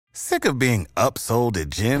Sick of being upsold at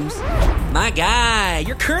gyms? My guy,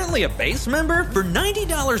 you're currently a base member? For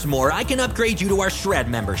 $90 more, I can upgrade you to our Shred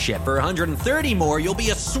membership. For $130 more, you'll be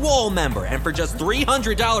a Swole member. And for just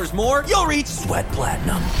 $300 more, you'll reach Sweat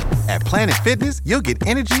Platinum. At Planet Fitness, you'll get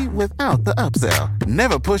energy without the upsell.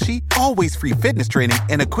 Never pushy, always free fitness training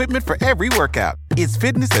and equipment for every workout. It's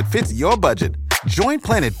fitness that fits your budget. Join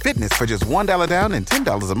Planet Fitness for just $1 down and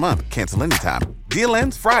 $10 a month. Cancel anytime. Deal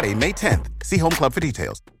ends Friday, May 10th. See Home Club for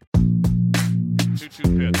details.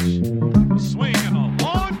 2-2 pitch. Swing and a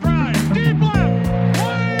long drive. Deep left.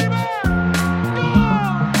 Way back.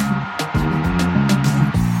 Gone!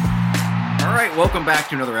 All right, welcome back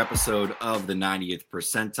to another episode of the 90th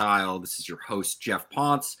Percentile. This is your host, Jeff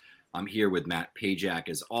Ponce. I'm here with Matt Pajak.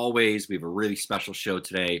 As always, we have a really special show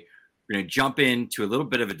today. We're going to jump into a little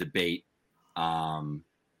bit of a debate and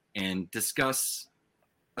discuss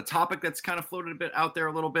a topic that's kind of floated a bit out there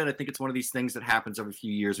a little bit. I think it's one of these things that happens every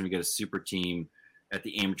few years when we get a super team at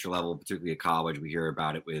the amateur level, particularly at college. We hear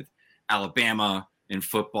about it with Alabama in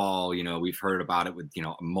football. You know, we've heard about it with,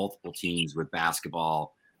 multiple teams with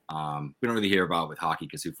basketball. We don't really hear about it with hockey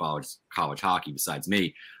because who follows college hockey besides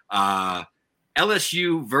me?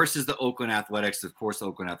 LSU versus the Oakland Athletics. Of course, the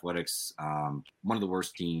Oakland Athletics, one of the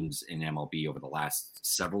worst teams in MLB over the last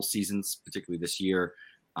several seasons, particularly this year.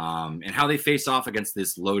 And how they face off against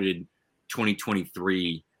this loaded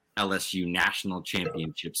 2023 LSU National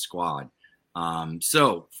Championship squad.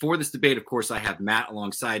 So for this debate, of course, I have Matt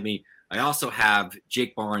alongside me. I also have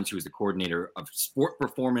Jake Barnes, who is the coordinator of sport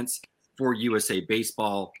performance for USA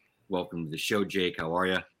Baseball. Welcome to the show, Jake. How are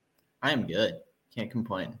you? I am good. Can't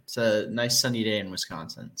complain. It's a nice sunny day in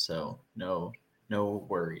Wisconsin, so no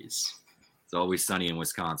worries. It's always sunny in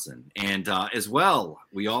Wisconsin. And as well,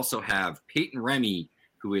 we also have Peyton Remy,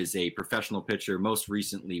 who is a professional pitcher, most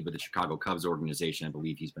recently with the Chicago Cubs organization. I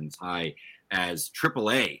believe he's been as high as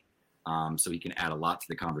AAA. So he can add a lot to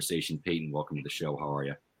the conversation. Peyton, welcome to the show. How are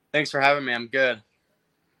you? Thanks for having me. I'm good.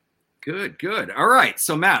 Good. All right.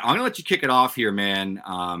 So, Matt, I'm going to let you kick it off here, man.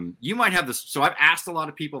 You might have this. So I've asked a lot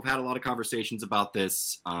of people, I've had a lot of conversations about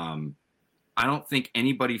this. I don't think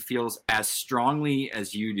anybody feels as strongly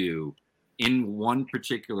as you do in one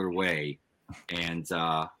particular way. And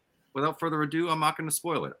without further ado, I'm not going to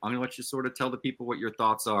spoil it. I'm going to let you sort of tell the people what your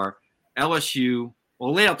thoughts are. LSU,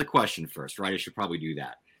 well, lay out the question first, right? I should probably do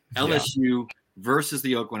that. LSU versus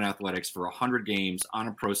the Oakland Athletics for 100 games on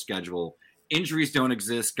a pro schedule. Injuries don't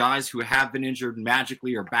exist. Guys who have been injured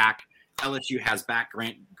magically are back. LSU has back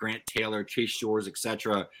Grant Taylor, Chase Shores,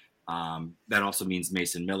 etc. That also means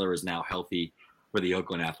Mason Miller is now healthy for the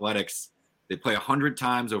Oakland Athletics. They play 100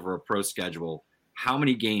 times over a pro schedule. How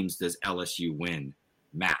many games does LSU win?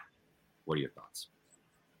 Matt, what are your thoughts?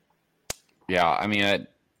 Yeah, I mean,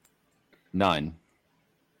 none.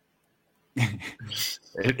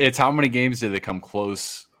 It's how many games do they come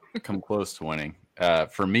close to winning?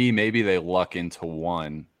 For me, maybe they luck into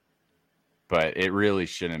one, but it really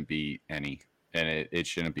shouldn't be any, and it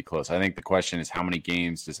shouldn't be close. I think the question is, how many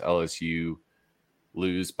games does LSU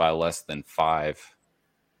lose by less than 5?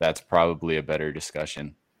 That's probably a better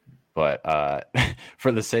discussion. But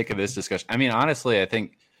for the sake of this discussion, I mean, honestly, I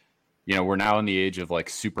think, we're now in the age of like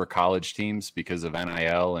super college teams because of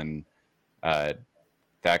NIL, and that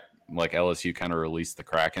like LSU kind of released the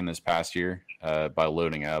Kraken this past year by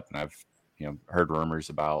loading up. And I've, heard rumors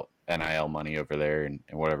about NIL money over there and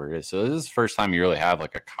whatever it is. So this is the first time you really have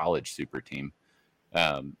like a college super team.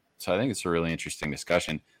 So I think it's a really interesting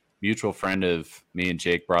discussion. Mutual friend of me and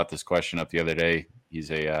Jake brought this question up the other day. He's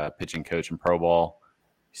a pitching coach in pro ball.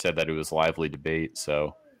 He said that it was a lively debate.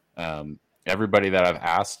 So everybody that I've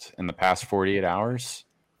asked in the past 48 hours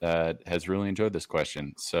has really enjoyed this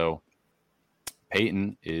question. So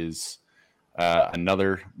Peyton is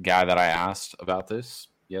another guy that I asked about this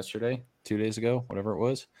yesterday, 2 days ago, whatever it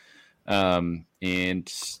was. And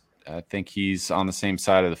I think he's on the same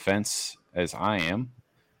side of the fence as I am.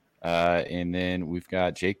 And then we've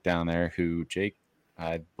got Jake down there who, Jake,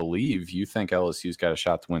 I believe you think LSU's got a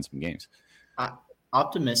shot to win some games.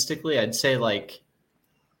 Optimistically, I'd say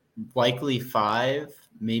likely 5,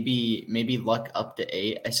 maybe luck up to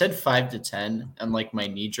 8. I said 5 to 10 and like my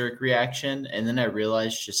knee-jerk reaction, and then I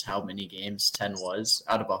realized just how many games 10 was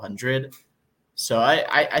out of 100. So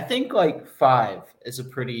I think like 5 is a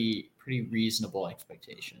pretty reasonable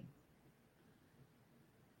expectation.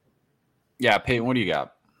 Yeah, Peyton, what do you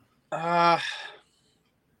got? I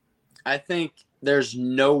think there's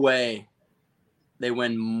no way they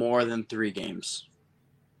win more than 3 games.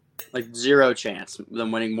 Like zero chance of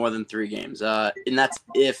them winning more than 3 games. And that's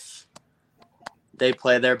if they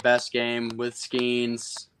play their best game with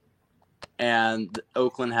Skeens and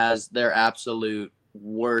Oakland has their absolute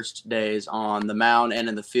worst days on the mound and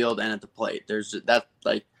in the field and at the plate. There's that,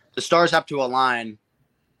 like, the stars have to align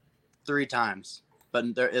 3 times,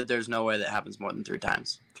 but there's no way that happens more than 3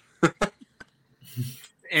 times.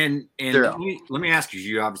 And let me ask you,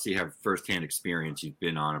 you obviously have firsthand experience. You've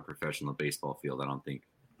been on a professional baseball field. I don't think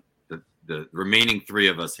the remaining 3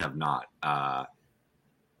 of us have not.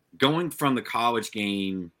 Going from the college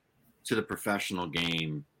game to the professional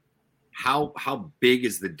game, how big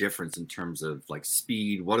is the difference in terms of like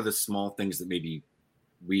speed? What are the small things that maybe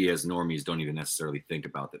we as normies don't even necessarily think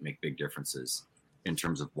about that make big differences in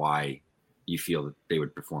terms of why you feel that they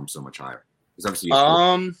would perform so much higher? Because obviously,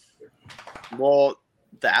 well,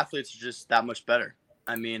 the athletes are just that much better.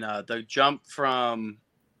 I mean, the jump from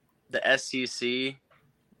the SEC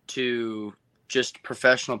to just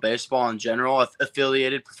professional baseball in general,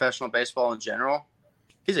 affiliated professional baseball in general,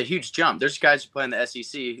 is a huge jump. There's guys who play in the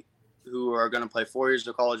SEC who are going to play 4 years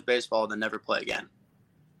of college baseball and then never play again.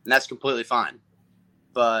 And that's completely fine.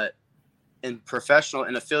 But in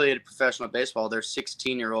affiliated professional baseball, there's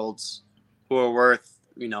 16-year-olds who are worth,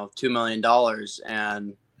 $2 million,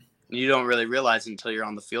 and you don't really realize it until you're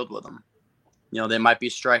on the field with them. They might be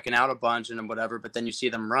striking out a bunch and whatever, but then you see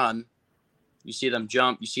them run, you see them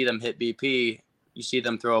jump, you see them hit BP, you see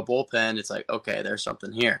them throw a bullpen. It's like, okay, there's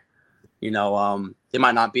something here. They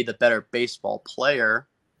might not be the better baseball player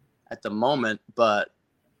at the moment, but,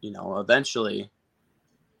 eventually,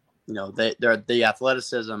 the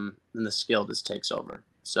athleticism and the skill just takes over.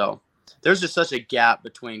 So there's just such a gap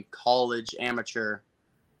between college, amateur,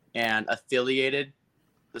 and affiliated.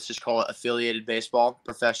 Let's just call it affiliated baseball,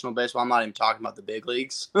 professional baseball. I'm not even talking about the big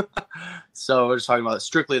leagues. So we're just talking about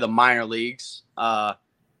strictly the minor leagues. It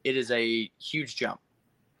is a huge jump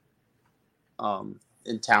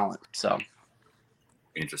in talent. So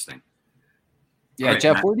interesting. Yeah, right,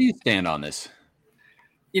 Jeff, Matt, where do you stand on this?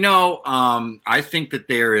 I think that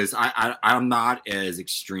there is. I'm not as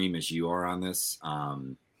extreme as you are on this.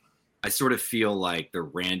 I sort of feel like the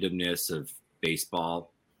randomness of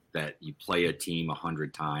baseball, that you play a team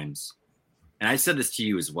 100 times. And I said this to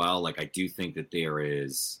you as well. Like, I do think that there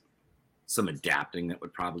is some adapting that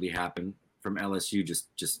would probably happen from LSU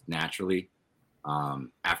just naturally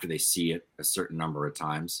after they see it a certain number of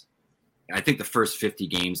times. I think the first 50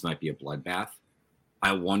 games might be a bloodbath.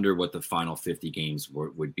 I wonder what the final 50 games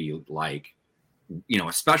would be like,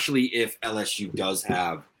 especially if LSU does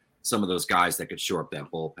have some of those guys that could shore up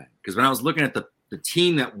that bullpen. Because when I was looking at the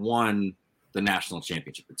team that won the national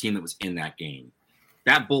championship, the team that was in that game,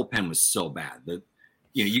 that bullpen was so bad that,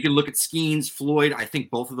 you can look at Skeens, Floyd. I think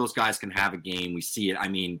both of those guys can have a game. We see it. I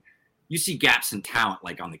mean, you see gaps in talent,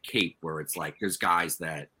 like on the Cape, where it's like, there's guys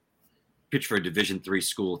that pitch for a Division III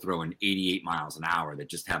school throwing 88 miles an hour that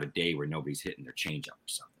just have a day where nobody's hitting their changeup or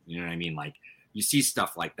something. You know what I mean? Like, you see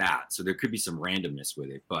stuff like that. So there could be some randomness with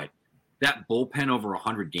it, but that bullpen over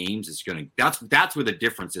 100 games is that's where the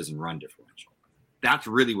difference is in run differential. That's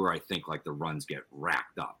really where I think like the runs get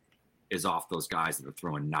racked up, is off those guys that are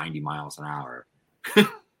throwing 90 miles an hour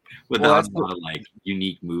without a lot of like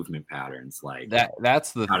unique movement patterns. Like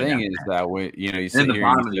that's the thing is that when you sit the here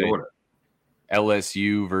bottom and of the order.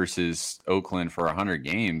 LSU versus Oakland for 100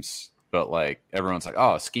 games, but like everyone's like,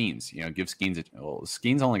 oh, Skeens, give Skeens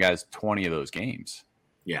Skeens only got 20 of those games.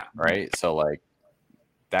 Yeah. Right. So like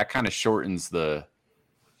that kind of shortens the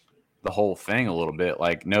whole thing a little bit.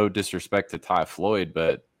 Like, no disrespect to Ty Floyd,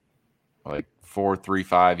 but like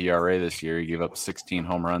 4.35 ERA this year. He gave up 16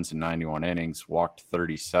 home runs in 91 innings, walked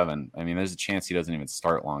 37. I mean, there's a chance he doesn't even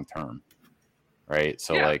start long term. Right.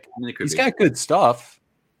 So he's got good stuff,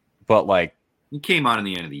 but like, he came on in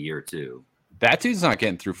the end of the year too. That dude's not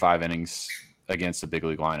getting through 5 innings against a big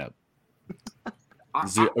league lineup.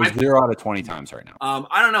 0 out of 20 times right now.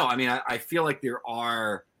 I don't know. I mean, I feel like there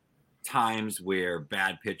are times where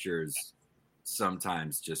bad pitchers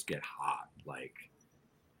sometimes just get hot, like,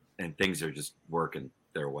 and things are just working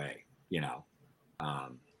their way.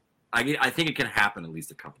 I think it can happen at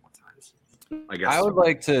least a couple of times. I guess I would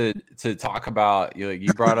like to talk about.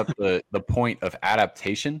 You brought up the point of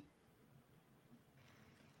adaptation.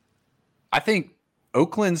 I think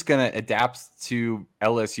Oakland's going to adapt to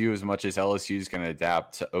LSU as much as LSU is going to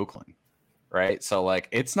adapt to Oakland, right? So like,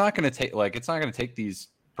 it's not going to take these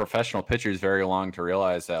professional pitchers very long to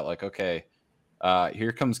realize that, like, okay,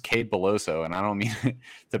 here comes Cade Beloso, and I don't mean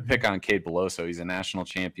to pick on Cade Beloso. He's a national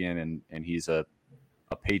champion, and he's a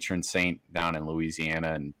patron saint down in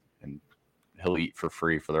Louisiana, and he'll eat for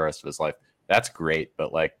free for the rest of his life. That's great,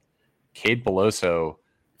 but like Cade Beloso,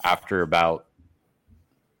 after about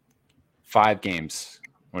 5 games,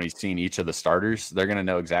 when he's seen each of the starters, they're going to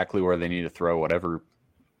know exactly where they need to throw whatever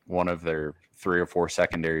one of their 3 or 4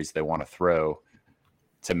 secondaries they want to throw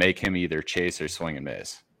to make him either chase or swing and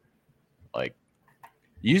miss. Like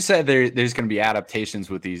you said, there's going to be adaptations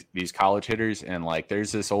with these college hitters, and like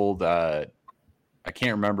there's this old I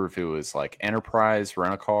can't remember if it was like Enterprise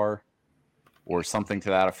Rent-A-Car or something to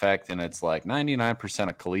that effect, and it's like 99%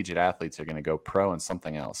 of collegiate athletes are going to go pro in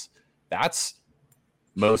something else. That's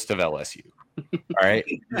most of LSU. All right.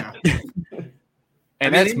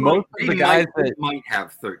 And that's most of the guys that might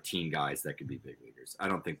have 13 guys that could be big leaguers. I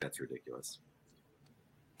don't think that's ridiculous.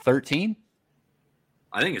 13?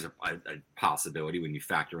 I think it's a possibility when you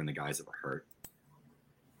factor in the guys that were hurt.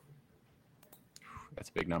 That's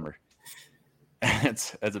a big number.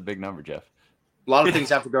 That's a big number, Jeff. A lot of things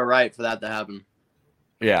have to go right for that to happen.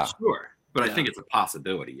 Yeah. Sure. But I think it's a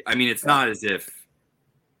possibility. I mean, it's not as if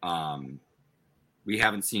we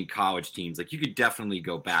haven't seen college teams. Like, you could definitely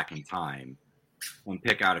go back in time and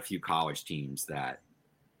pick out a few college teams that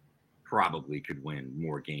probably could win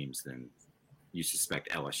more games than you suspect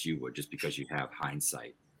LSU would, just because you have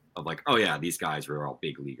hindsight of like, oh yeah, these guys were all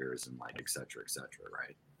big leaguers and like, et cetera,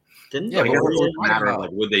 right? Didn't Like, it doesn't matter like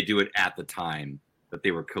would they do it at the time that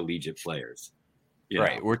they were collegiate players.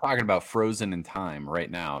 Right. We're talking about frozen in time right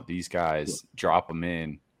now. These guys drop them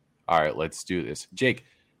in. All right, let's do this. Jake,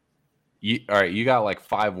 you got like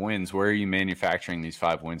 5 wins. Where are you manufacturing these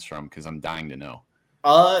 5 wins from? Because I'm dying to know.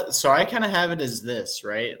 So I kind of have it as this,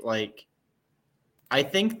 right? Like, I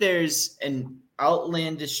think there's an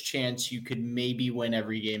outlandish chance you could maybe win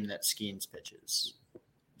every game that Skeens pitches.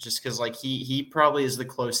 Just because, like, he probably is the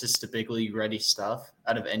closest to big league ready stuff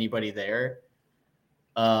out of anybody there.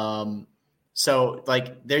 So,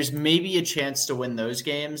 like, there's maybe a chance to win those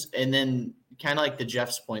games. And then kind of like to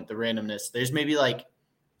Jeff's point, the randomness, there's maybe like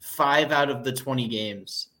 5 out of the 20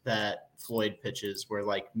 games that Floyd pitches where,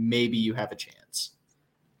 like, maybe you have a chance.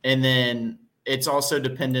 And then it's also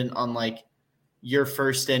dependent on, like, your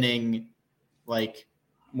first inning, like,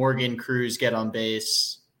 Morgan Cruz get on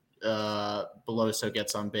base, Beloso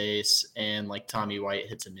gets on base, and, like, Tommy White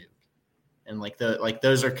hits a nuke. And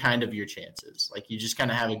those are kind of your chances. Like, you just kind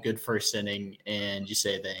of have a good first inning and you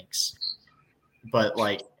say thanks. But,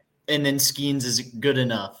 like, and then Skeens is good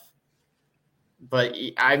enough. But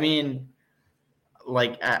I mean,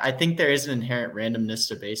 like, I think there is an inherent randomness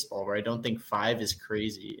to baseball where I don't think 5 is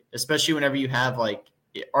crazy, especially whenever you have, like,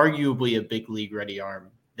 arguably a big league ready arm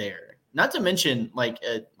there. Not to mention, like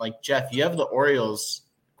Jeff, you have the Orioles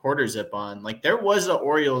quarter zip on. Like, there was an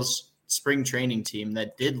Orioles spring training team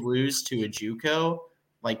that did lose to a JUCO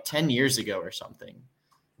like 10 years ago or something.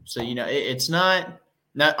 So, you know, it's not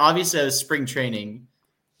obviously it was spring training,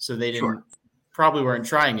 so they didn't probably weren't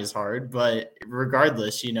trying as hard, but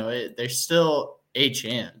regardless, you know, there's still a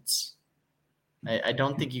chance. I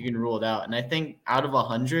don't think you can rule it out. And I think out of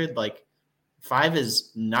 100, like, 5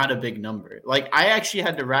 is not a big number. Like, I actually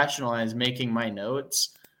had to rationalize making my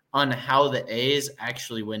notes on how the A's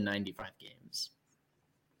actually win 95 games.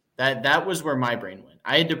 That was where my brain went.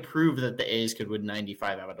 I had to prove that the A's could win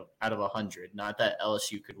 95 out of 100, not that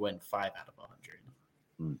LSU could win 5 out of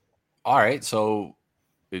 100. All right, so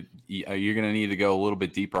you're going to need to go a little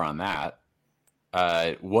bit deeper on that.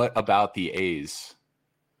 What about the A's?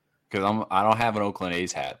 Because I don't have an Oakland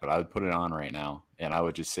A's hat, but I would put it on right now, and I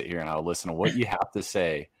would just sit here and I would listen to what you have to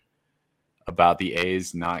say about the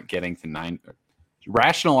A's not getting to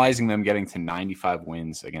rationalizing them getting to 95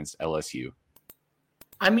 wins against LSU.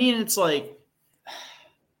 I mean, it's like,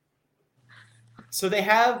 so they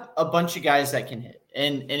have a bunch of guys that can hit.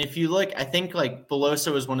 And if you look, I think, like,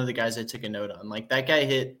 Beloso was one of the guys I took a note on. Like, that guy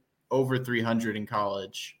hit over 300 in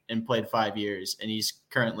college and played 5 years, and he's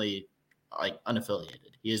currently, like,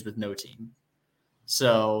 unaffiliated. He is with no team.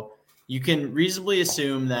 So you can reasonably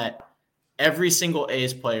assume that every single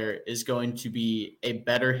A's player is going to be a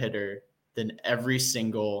better hitter than every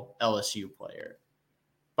single LSU player.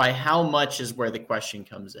 By how much is where the question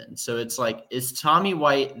comes in. So it's like, is Tommy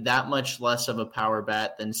White that much less of a power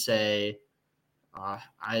bat than, say,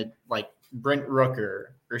 Brent Rooker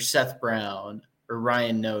or Seth Brown or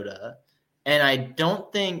Ryan Noda? And I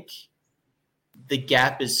don't think the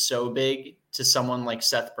gap is so big to someone like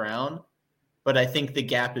Seth Brown, but I think the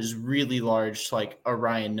gap is really large to, like, a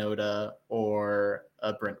Ryan Noda or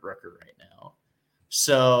a Brent Rooker right now.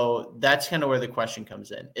 So that's kind of where the question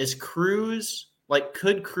comes in. Is Cruz... Like,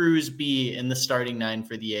 could Cruz be in the starting 9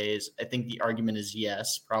 for the A's? I think the argument is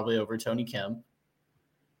yes, probably over Tony Kemp.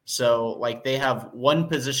 So, like, they have one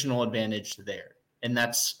positional advantage there, and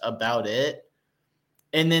that's about it.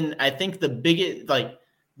 And then I think the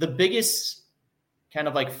biggest kind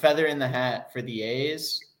of, like, feather in the hat for the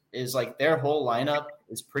A's is, like, their whole lineup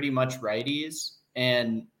is pretty much righties,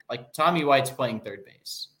 and, like, Tommy White's playing third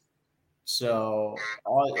base. So,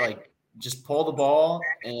 just pull the ball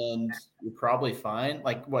and you're probably fine.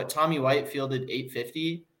 Like what Tommy White fielded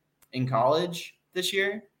 850 in college this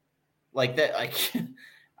year. Like that, like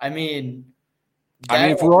I mean,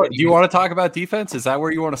 do you want to talk about defense? Is that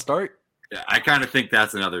where you want to start? Yeah, I kind of think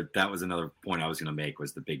that was another point I was going to make,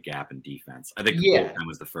 was the big gap in defense. I think the bullpen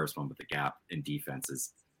was the first one, but the gap in defense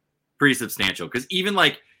is pretty substantial. Because even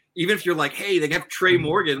if you're like, hey, they have Trey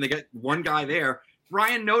Morgan, they got one guy there.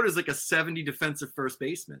 Ryan Noda's like a 70 defensive first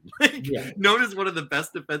baseman. Noda's one of the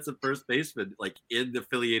best defensive first basemen like in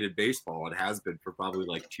affiliated baseball, and has been for probably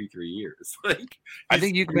like 2-3 years. Like, I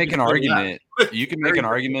think you can make an argument. You can make an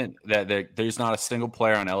argument that there's not a single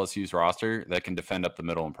player on LSU's roster that can defend up the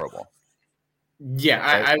middle in pro ball. Yeah,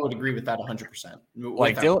 I would agree with that 100%.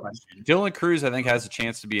 Like Dylan Cruz, I think, has a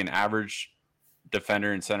chance to be an average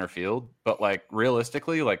defender in center field, but like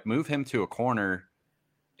realistically, like move him to a corner,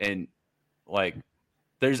 and like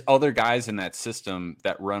there's other guys in that system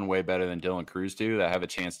that run way better than Dylan Cruz do that have a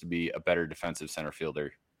chance to be a better defensive center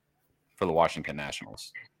fielder for the Washington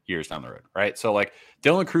Nationals years down the road, right? So like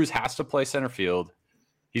Dylan Cruz has to play center field.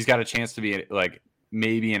 He's got a chance to be like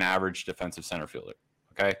maybe an average defensive center fielder.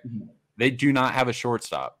 Okay. Mm-hmm. They do not have a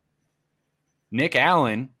shortstop. Nick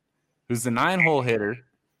Allen, who's the 9-hole hitter,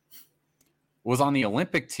 was on the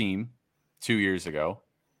Olympic team 2 years ago,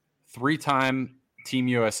 3-time Team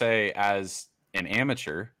USA as an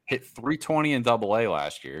amateur, hit 320 in AA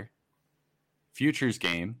last year, futures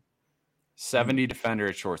game, 70 defender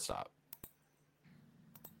at shortstop.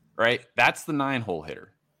 Right? That's the 9-hole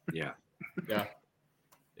hitter. Yeah. Yeah.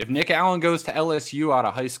 If Nick Allen goes to LSU out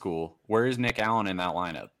of high school, where is Nick Allen in that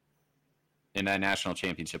lineup? In that national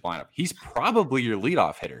championship lineup? He's probably your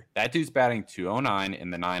leadoff hitter. That dude's batting .209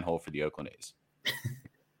 in the 9-hole for the Oakland A's.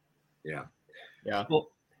 Yeah. Yeah.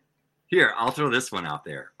 Well, here, I'll throw this one out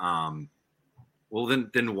there. Well,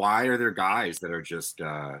 then why are there guys that are just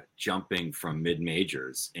jumping from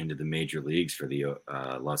mid-majors into the major leagues for the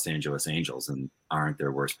Los Angeles Angels and aren't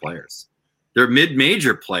their worst players? They're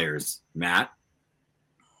mid-major players, Matt.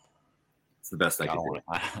 It's the best I can do.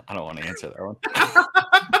 I don't want to answer that one.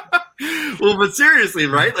 Well, but seriously,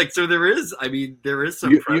 right? Like, so there is some.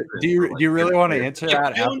 Do you really want to answer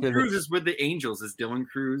that? Dylan Cruz is with the Angels. Is Dylan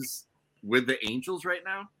Cruz with the Angels right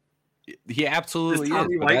now? He absolutely is.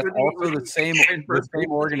 But that's also the same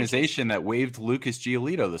organization that waived Lucas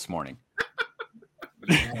Giolito this morning.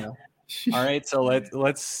 Yeah. All right, so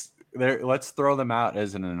let's throw them out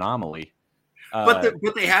as an anomaly. But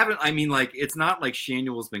they haven't. I mean, like, it's not like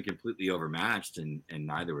Shanuel's been completely overmatched, and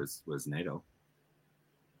neither was Nato.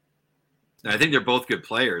 I think they're both good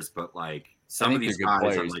players, but like some of these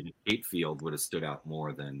guys on like a Kate field would have stood out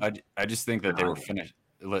more than. I just think that they were finished.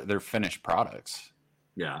 They're finished products.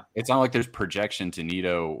 Yeah, it's not like there's projection to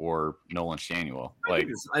Nito or Nolan Shanuel. Like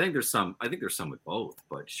I think there's some with both,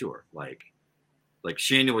 but sure, like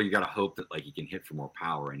Shanuel, you got to hope that like he can hit for more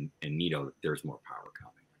power, and Nito, there's more power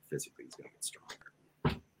coming. Physically, he's gonna get stronger.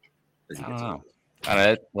 I don't know. All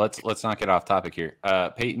right, let's not get off topic here.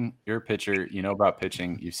 Peyton, you're a pitcher. You know about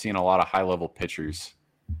pitching. You've seen a lot of high-level pitchers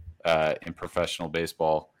in professional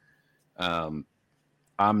baseball. I'm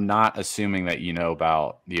not assuming that you know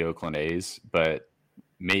about the Oakland A's, but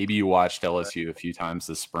maybe you watched LSU a few times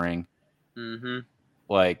this spring. Mm-hmm.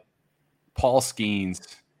 Like Paul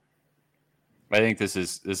Skeens. I think this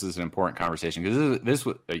is an important conversation because this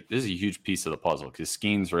is a huge piece of the puzzle, because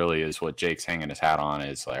Skeens really is what Jake's hanging his hat on.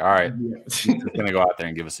 Is like, all right, he's going to go out there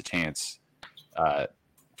and give us a chance 20%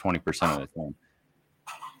 of the time.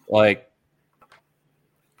 Like,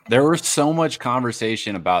 there was so much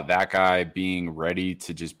conversation about that guy being ready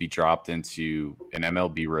to just be dropped into an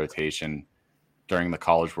MLB rotation during the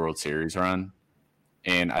College World Series run.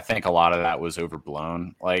 And I think a lot of that was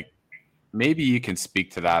overblown. Like, maybe you can speak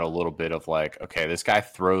to that a little bit of like, okay, this guy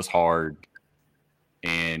throws hard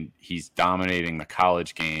and he's dominating the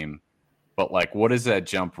college game, but like, what does that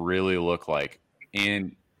jump really look like?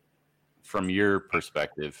 And from your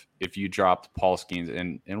perspective, if you dropped Paul Skeens,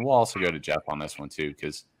 and we'll also go to Jeff on this one too,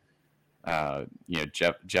 because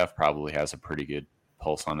Jeff probably has a pretty good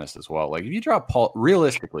pulse on this as well. Like, if you drop Paul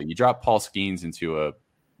Skeens into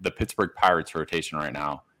the Pittsburgh Pirates rotation right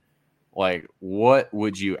now, like, what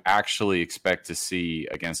would you actually expect to see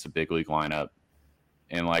against a big league lineup?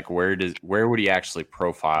 And like, where would he actually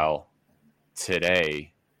profile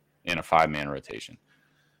today in a 5-man rotation?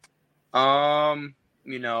 Honestly,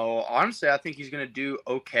 I think he's going to do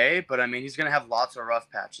okay, but I mean, he's going to have lots of rough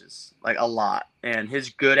patches, like a lot. And his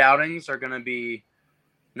good outings are going to be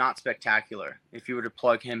not spectacular if you were to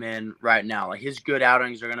plug him in right now. Like, his good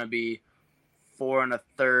outings are going to be 4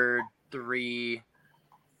 1/3, 3,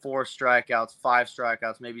 4 strikeouts, 5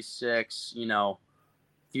 strikeouts, maybe 6,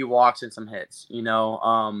 few walks and some hits.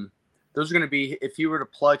 Those are going to be, if you were to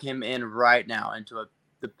plug him in right now into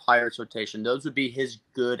the Pirates rotation, those would be his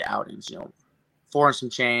good outings. 4 and some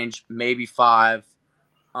change, maybe 5.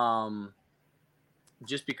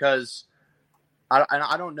 Just because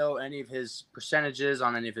I don't know any of his percentages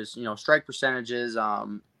on any of his strike percentages,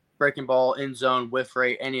 breaking ball, end zone, whiff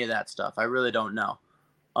rate, any of that stuff. I really don't know.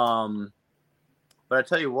 But I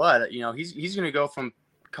tell you what, he's going to go from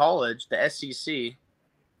college, the SEC,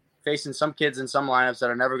 facing some kids in some lineups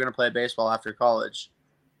that are never going to play baseball after college,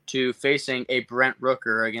 to facing a Brent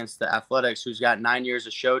Rooker against the Athletics, who's got 9 years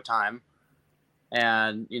of showtime,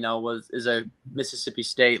 and is a Mississippi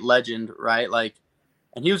State legend, right? Like,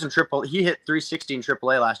 and he was in he hit 360 in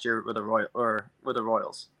AAA last year with the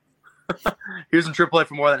Royals. He was in AAA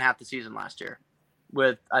for more than half the season last year,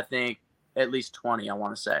 with I think at least 20, I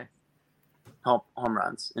want to say, home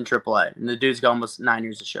runs in AAA, and the dude's got almost 9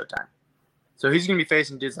 years of showtime. So he's going to be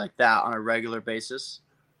facing dudes like that on a regular basis.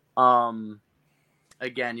 Again,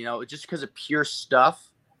 just because of pure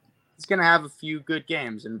stuff, he's going to have a few good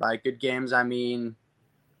games. And by good games, I mean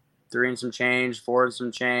 3 and some change, 4 and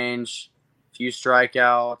some change, few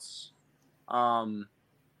strikeouts.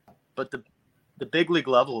 But the big league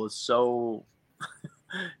level is so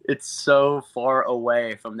it's so far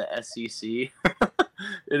away from the SEC.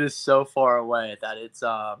 It is so far away that it's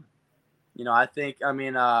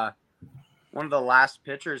one of the last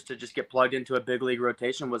pitchers to just get plugged into a big league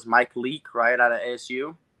rotation was Mike Leake, right, out of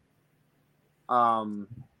ASU. And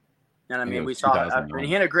we saw,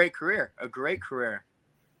 he had a great career.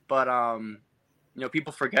 But,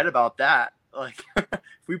 people forget about that. Like,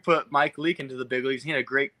 if we put Mike Leake into the big leagues, he had a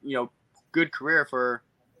great, good career for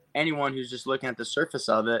anyone who's just looking at the surface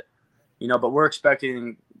of it. But we're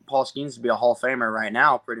expecting Paul Skeens to be a Hall of Famer right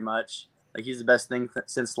now, pretty much. Like, he's the best thing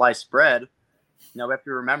since sliced bread. We have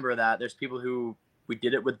to remember that there's people who we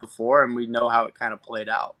did it with before, and we know how it kind of played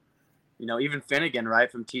out. Even Finnegan,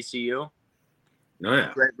 right, from TCU. Oh,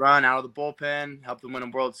 yeah. Great run out of the bullpen, helped them win a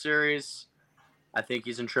World Series. I think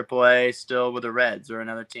he's in AAA still with the Reds or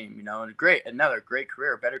another team, and another great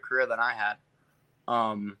career, better career than I had.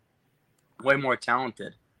 Way more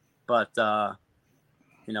talented. But,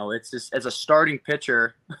 it's just as a starting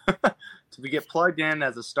pitcher, to get plugged in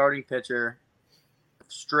as a starting pitcher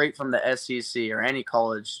straight from the SEC or any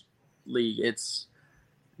college league,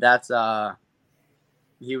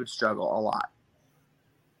 he would struggle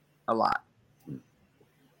a lot.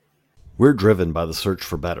 We're driven by the search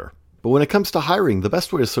for better. But when it comes to hiring, the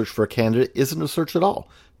best way to search for a candidate isn't to search at all.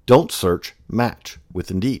 Don't search, match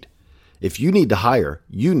with Indeed. If you need to hire,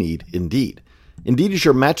 you need Indeed. Indeed is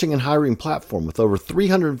your matching and hiring platform with over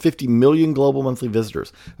 350 million global monthly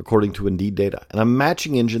visitors, according to Indeed data, and a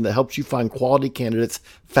matching engine that helps you find quality candidates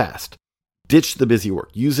fast. Ditch the busy work.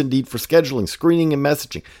 Use Indeed for scheduling, screening, and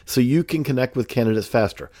messaging so you can connect with candidates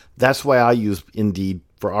faster. That's why I use Indeed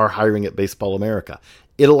for our hiring at Baseball America.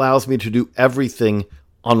 It allows me to do everything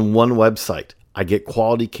on one website. I get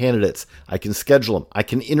quality candidates. I can schedule them. I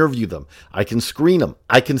can interview them. I can screen them.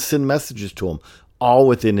 I can send messages to them, all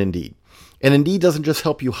within Indeed. And Indeed doesn't just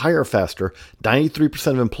help you hire faster.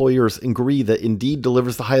 93% of employers agree that Indeed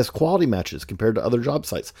delivers the highest quality matches compared to other job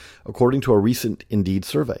sites, according to a recent Indeed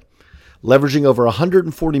survey. Leveraging over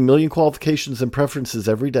 140 million qualifications and preferences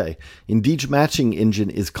every day, Indeed's matching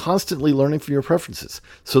engine is constantly learning from your preferences.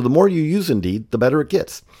 So the more you use Indeed, the better it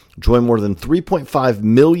gets. Join more than 3.5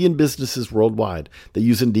 million businesses worldwide that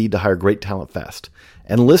use Indeed to hire great talent fast.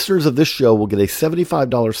 And listeners of this show will get a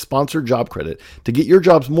 $75 sponsored job credit to get your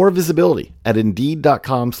jobs more visibility at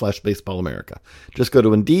Indeed.com/BaseballAmerica. Just go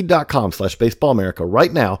to Indeed.com/BaseballAmerica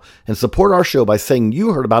right now and support our show by saying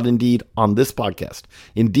you heard about Indeed on this podcast.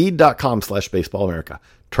 Indeed.com/BaseballAmerica.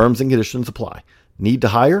 Terms and conditions apply. Need to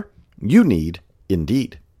hire? You need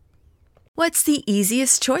Indeed. What's the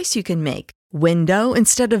easiest choice you can make? Window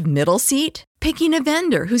instead of middle seat? Picking a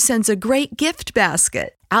vendor who sends a great gift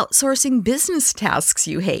basket? Outsourcing business tasks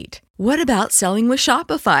you hate? What about selling with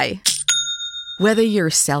Shopify? Whether you're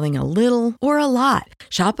selling a little or a lot,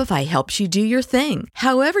 Shopify helps you do your thing,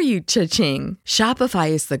 however you cha-ching.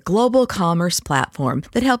 Shopify is the global commerce platform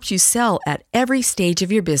that helps you sell at every stage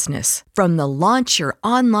of your business. From the launch your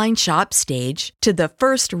online shop stage to the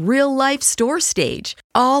first real-life store stage,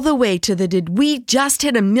 all the way to the did we just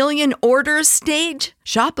hit 1 million orders stage.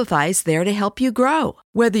 Shopify's there to help you grow.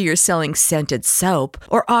 Whether you're selling scented soap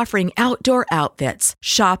or offering outdoor outfits,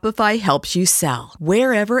 Shopify helps you sell.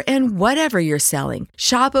 Wherever and whatever you're selling,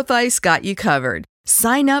 Shopify's got you covered.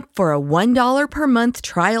 Sign up for a $1 per month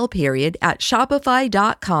trial period at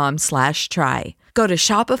shopify.com/try. Go to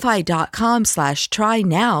shopify.com/try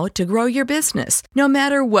now to grow your business, no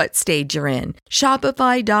matter what stage you're in.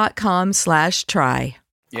 Shopify.com/try.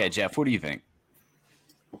 Yeah, Jeff, what do you think?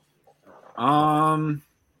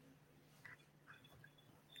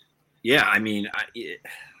 Yeah, I mean,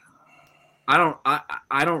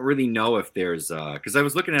 I don't really know if there's because I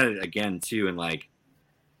was looking at it again too, and like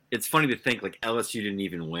it's funny to think like LSU didn't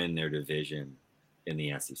even win their division in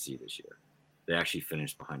the SEC this year. They actually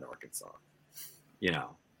finished behind Arkansas. You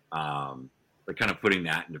know, but kind of putting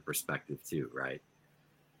that into perspective too, right?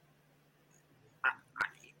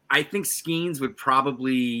 I think Skeens would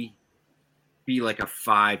probably be like a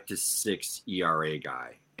 5 to 6 ERA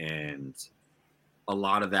guy, and a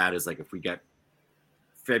lot of that is like if we get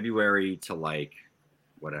February to like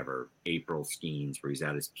whatever April Skeens where he's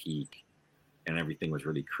at his peak and everything was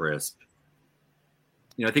really crisp.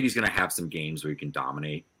 You know, I think he's going to have some games where he can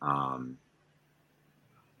dominate.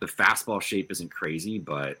 The fastball shape isn't crazy,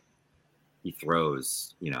 but he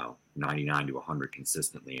throws, 99 to 100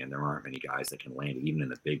 consistently, and there aren't many guys that can land it, even in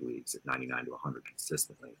the big leagues, at 99 to 100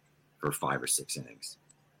 consistently for 5 or 6 innings.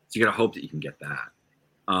 So you got to hope that you can get that.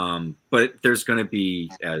 But there's going to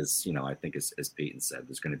be, as I think as Peyton said,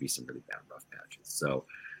 there's going to be some really bad rough patches. So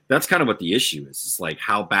that's kind of what the issue is. It's like,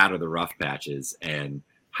 how bad are the rough patches and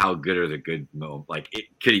how good are the good moments? Like,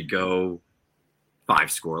 could he go 5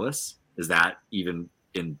 scoreless? Is that even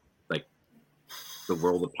in like the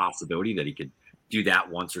world of possibility that he could do that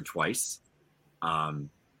once or twice?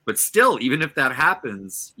 But still, even if that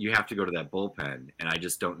happens, you have to go to that bullpen. And I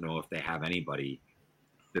just don't know if they have anybody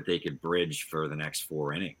that they could bridge for the next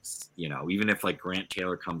 4 innings. Even if like Grant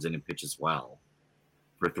Taylor comes in and pitches well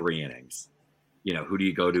for 3 innings, who do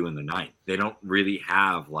you go to in the 9th? They don't really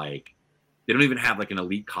have they don't even have like an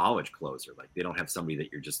elite college closer. Like they don't have somebody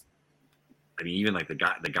that you're just, even like the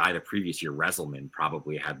guy the previous year, Reselman,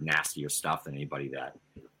 probably had nastier stuff than anybody that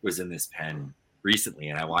was in this pen recently.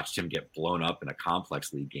 And I watched him get blown up in a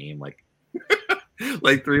complex league game like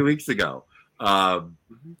 3 weeks ago. So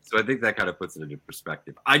I think that kind of puts it into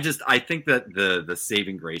perspective. I think that the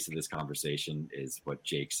saving grace of this conversation is what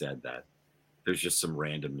Jake said, that there's just some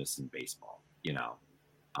randomness in baseball.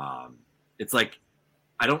 It's like,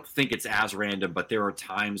 I don't think it's as random, but there are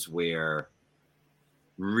times where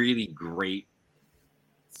really great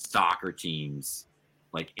soccer teams,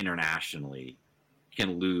 like internationally,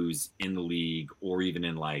 can lose in the league or even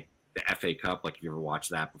in like the FA Cup. Like, if you ever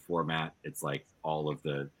watched that before, Matt, it's like all of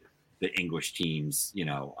the English teams, in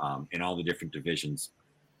all the different divisions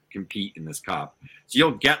compete in this cup. So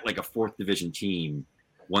you'll get like a 4th division team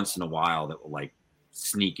once in a while that will like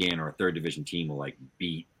sneak in, or a 3rd division team will like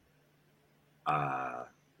beat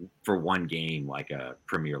for one game like a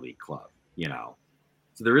Premier League club,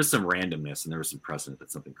 So there is some randomness, and there is some precedent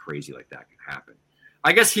that something crazy like that could happen.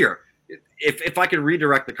 I guess here, if I could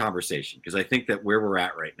redirect the conversation, because I think that where we're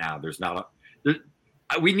at right now,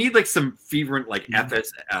 we need like some fervent like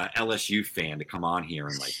LSU fan to come on here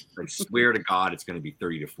and like swear to God it's going to be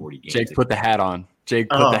 30 to 40 games. Jake, put the hat on. The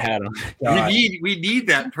hat on. We need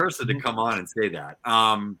that person to come on and say that.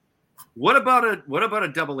 What about a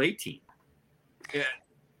double-A team? Yeah.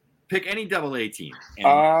 Pick any double-A team.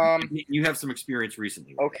 And you have some experience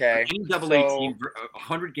recently. Okay. Any double-A team,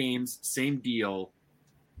 100 games, same deal.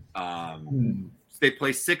 They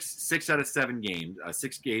play six out of 7 games,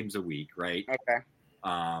 6 games a week, right? Okay.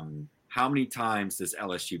 How many times does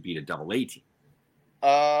LSU beat a double-A team?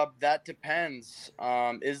 That depends.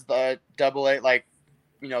 Is the double-A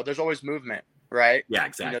there's always movement, right? Yeah,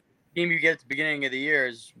 exactly. The team you get at the beginning of the year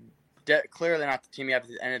is clearly not the team you have at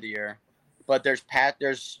the end of the year, but there's kind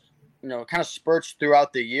of spurts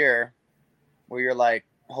throughout the year where you're like,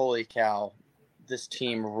 holy cow, this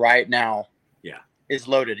team right now, is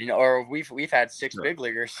loaded. Or we've had 6 big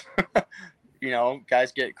leaguers.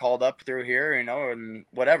 Guys get called up through here, and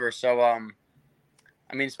whatever. So,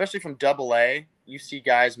 especially from Double-A, you see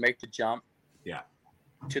guys make the jump,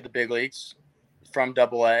 to the big leagues from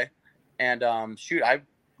Double-A, and I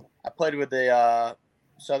played with the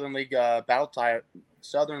Southern League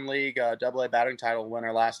Double-A batting title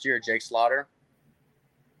winner last year, Jake Slaughter.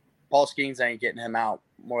 Paul Skeens ain't getting him out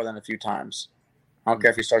more than a few times. I don't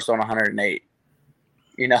care if he starts on 108.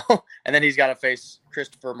 And then he's got to face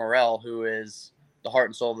Christopher Morel, who is the heart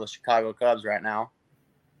and soul of the Chicago Cubs right now.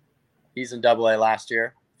 He's in Double-A last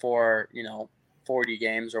year for, 40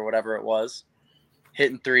 games or whatever it was,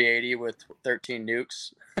 hitting 380 with 13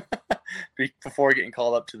 nukes before getting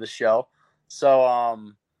called up to the show. So,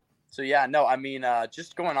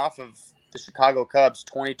 just going off of the Chicago Cubs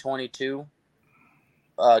 2022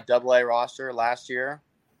 Double-A roster last year,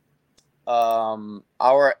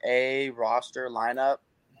 our A roster lineup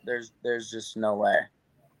There's just no way.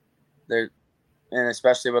 And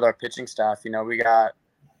especially with our pitching staff, we got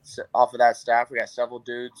off of that staff, we got several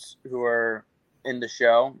dudes who are in the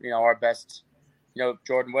show. Our best,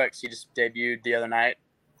 Jordan Wicks, he just debuted the other night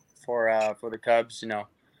for the Cubs.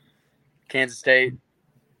 Kansas State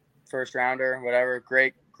first rounder, whatever.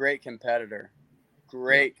 Great competitor.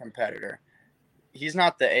 He's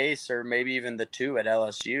not the ace or maybe even the 2 at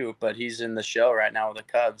LSU, but he's in the show right now with the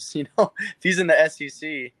Cubs. If he's in the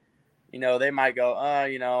SEC, they might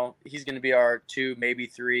go, he's going to be our 2, maybe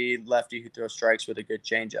 3 lefty who throws strikes with a good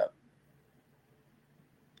changeup,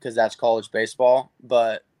 because that's college baseball.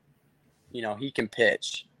 But, he can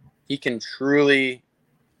pitch. He can truly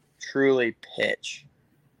pitch.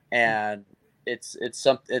 And it's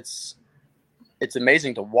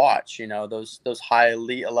amazing to watch, those high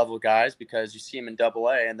elite level guys, because you see them in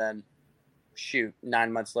AA and then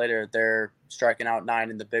 9 months later, they're striking out 9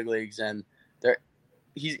 in the big leagues. And the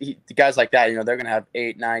guys like that, they're going to have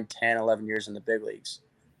 8, 9, 10, 11 years in the big leagues.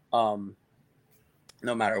 No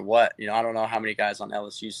matter what, I don't know how many guys on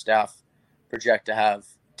LSU staff project to have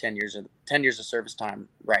 10 years of service time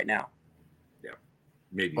right now. Yeah.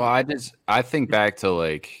 Maybe. Well, I think back to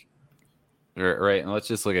right. And let's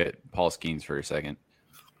just look at Paul Skeens for a second.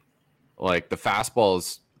 Like the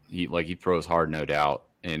fastballs, he throws hard, no doubt.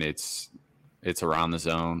 And it's around the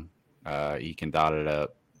zone. He can dot it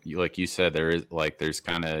up. Like you said,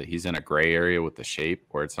 he's in a gray area with the shape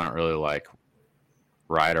where it's not really like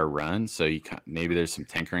ride or run. So maybe there's some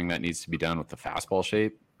tinkering that needs to be done with the fastball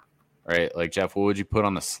shape, right? Like Jeff, what would you put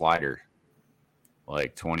on the slider?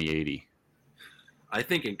 Like 2080. I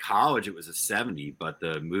think in college it was a 70, but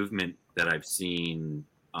the movement that I've seen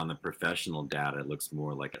on the professional data looks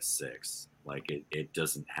more like a 6. Like it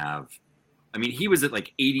doesn't have. I mean, he was at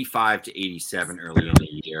like 85 to 87 early in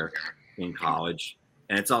the year in college.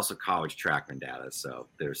 And it's also college TrackMan data, so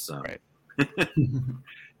there's some,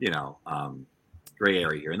 gray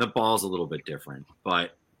area here. And the ball's a little bit different.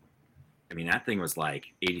 But, I mean, that thing was like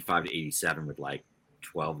 85 to 87 with like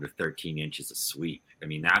 12 to 13 inches of sweep. I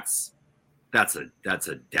mean, that's a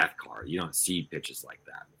death card. You don't see pitches like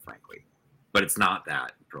that, frankly. But it's not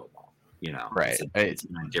that in pro ball, Right. It's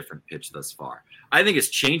a different pitch thus far. I think his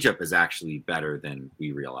changeup is actually better than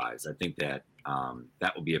we realize. I think that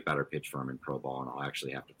that will be a better pitch for him in pro ball, and I'll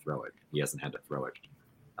actually have to throw it. He hasn't had to throw it,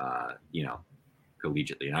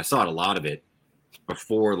 collegiately. And I saw a lot of it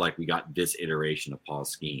before, like we got this iteration of Paul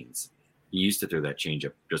Skeens. He used to throw that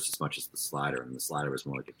changeup just as much as the slider, and the slider was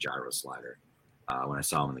more like a gyro slider. When I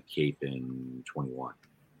saw him in the Cape in 21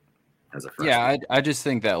 as a freshman. Yeah, I just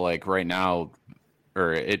think that like right now,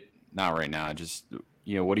 not right now, just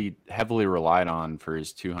what he heavily relied on for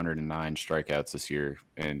his 209 strikeouts this year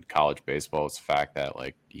in college baseball is the fact that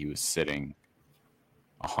like he was sitting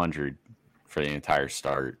 100 for the entire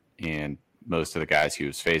start, and most of the guys he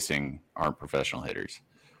was facing aren't professional hitters,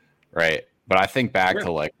 right? But I think back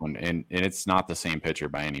to like when, and it's not the same pitcher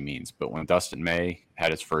by any means, but when Dustin May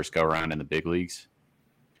had his first go around in the big leagues,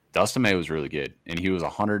 Dustin May was really good, and he was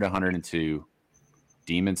 100 102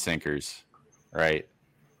 demon sinkers, right?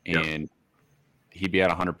 And he'd be at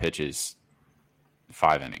 100 pitches,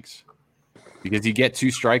 5 innings, because you get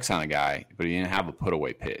 2 strikes on a guy, but he didn't have a put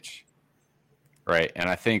away pitch, right? And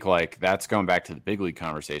I think like that's going back to the big league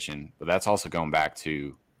conversation, but that's also going back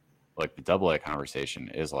to like the AA conversation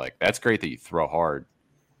is like, that's great that you throw hard,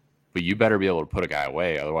 but you better be able to put a guy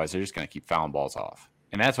away. Otherwise they're just going to keep fouling balls off.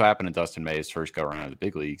 And that's what happened to Dustin May's first go around in the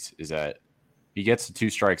big leagues, is that he gets the 2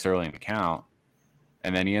 strikes early in the count,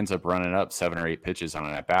 and then he ends up running up 7 or 8 pitches on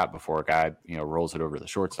an at bat before a guy, rolls it over the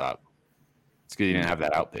shortstop. It's because he didn't have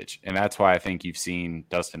that out pitch. And that's why I think you've seen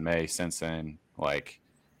Dustin May since then, like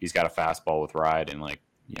he's got a fastball with ride, and like,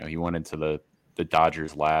 he went into the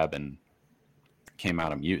Dodgers lab and came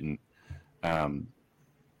out a mutant.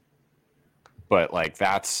 But like,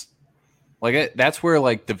 that's where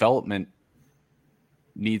like development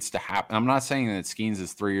needs to happen. I'm not saying that Skeens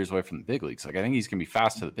is 3 years away from the big leagues. Like I think he's going to be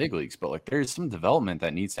fast to the big leagues, but like there's some development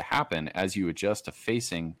that needs to happen as you adjust to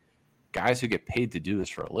facing guys who get paid to do this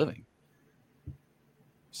for a living.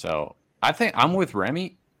 So I think I'm with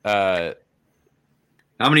Remy. How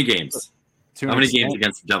many games? How many games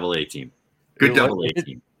against the AA team? Good AA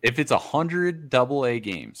team. If it's 100 AA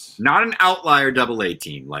games, not an outlier AA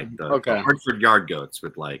team like the Hartford Yard Goats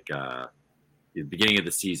with like the beginning of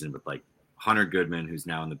the season with like Hunter Goodman, who's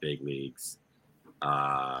now in the big leagues,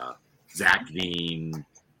 Zach Dean.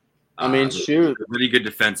 Shoot, really good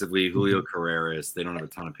defensively. Julio Carreras. They don't have a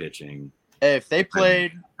ton of pitching. Hey, if they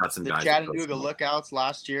played the Chattanooga Lookouts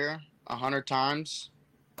last year 100 times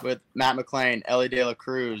with Matt McClain, Ellie De La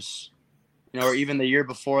Cruz, or even the year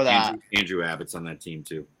before that. Andrew Abbott's on that team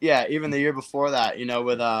too. Yeah, even the year before that,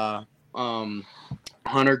 with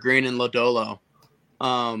Hunter Green and Lodolo.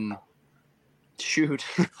 Shoot,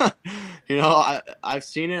 I've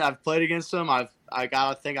seen it. I've played against them. I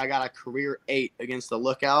got a career 8 against the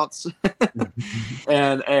Lookouts.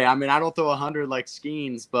 And hey, I don't throw 100 like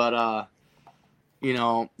Skeens, but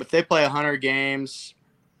if they play 100 games,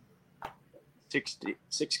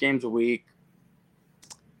 6 games a week,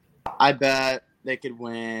 I bet they could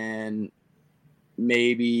win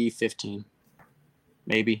maybe 15.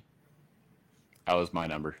 Maybe. That was my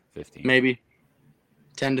number, 15. Maybe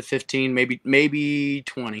 10 to 15, maybe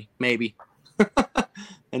 20, maybe.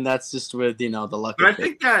 And that's just with, the luck. But I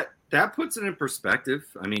think that puts it in perspective.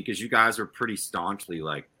 Because you guys are pretty staunchly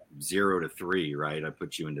like 0 to 3, right? I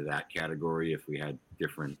put you into that category if we had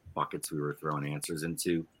different buckets we were throwing answers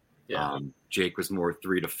into. Yeah. Jake was more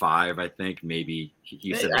 3 to 5, I think. Maybe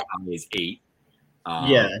he said that is 8.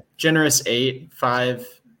 Generous 8, 5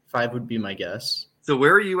 would be my guess. So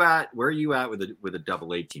where are you at with a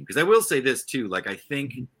AA team? Because I will say this too, like I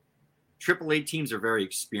think AAA teams are very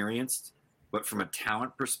experienced, but from a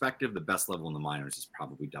talent perspective, the best level in the minors is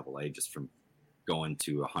probably AA, just from going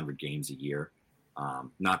to 100 games a year.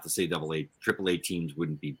 Not to say AAA teams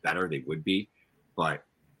wouldn't be better, they would be, but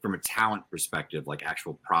from a talent perspective, like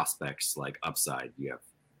actual prospects, like upside, you have,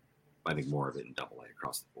 I think, more of it in AA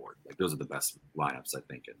across the board. Like those are the best lineups, I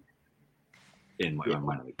think, in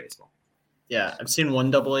minor league baseball. Yeah, I've seen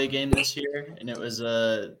one AA game this year, and it was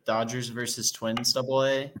Dodgers versus Twins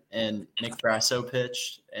AA, and Nick Brasso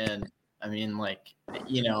pitched. And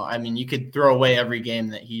you could throw away every game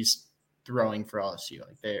that he's throwing for LSU,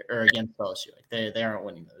 against LSU. They aren't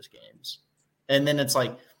winning those games. And then it's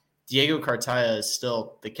like Diego Cartaya is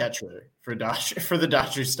still the catcher for the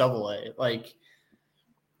Dodgers AA. Like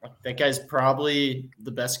that guy's probably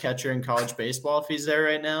the best catcher in college baseball if he's there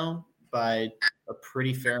right now by a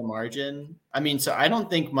pretty fair margin. So I don't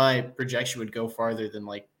think my projection would go farther than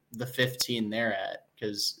like the 15 they're at,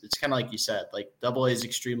 because it's kind of like you said, like AA is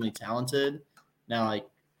extremely talented. Now, like,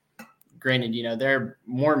 granted, there are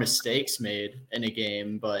more mistakes made in a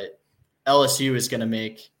game, but LSU is going to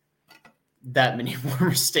make that many more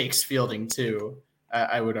mistakes fielding too,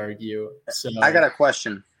 I would argue. So I got a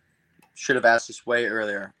question. Should have asked this way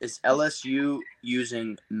earlier. Is LSU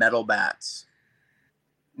using metal bats?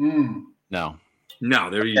 No,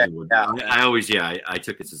 they're using wood. Yeah. I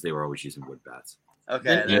took it as they were always using wood bats.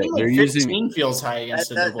 Okay, they're using feels high against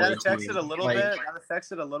that affects it a little bit. That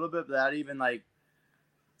affects it a little bit, but that even like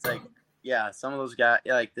it's like some of those guys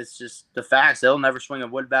this just the facts. They'll never swing a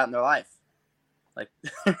wood bat in their life. Like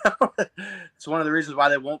it's one of the reasons why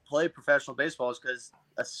they won't play professional baseball is because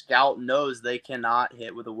a scout knows they cannot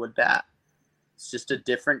hit with a wood bat. It's just a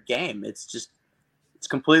different game. It's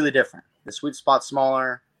completely different. The sweet spot's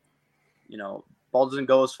smaller. Ball doesn't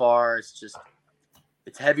go as far.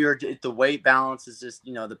 It's heavier. The weight balance is just,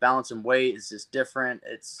 the balance and weight is just different.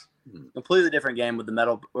 It's a completely different game with the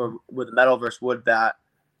metal versus wood bat,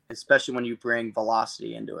 especially when you bring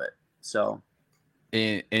velocity into it. So,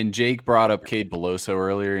 and Jake brought up Cade Beloso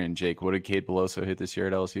earlier. And Jake, what did Cade Beloso hit this year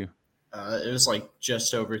at LSU? It was like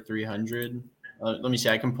just over 300. Let me see.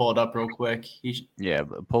 I can pull it up real quick.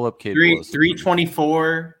 Pull up Cade Beloso.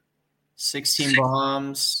 324, 16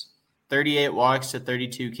 bombs, 38 walks to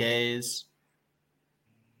 32 Ks.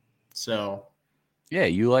 So, yeah,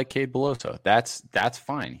 you like Cade Beloso. That's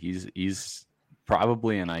fine. He's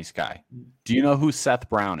probably a nice guy. Do you know who Seth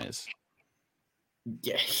Brown is?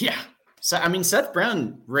 Yeah. So Seth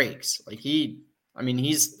Brown rakes. Like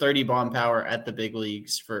he's 30 bomb power at the big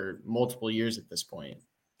leagues for multiple years at this point.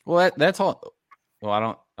 Well, that's all.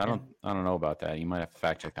 Well, I don't know about that. You might have to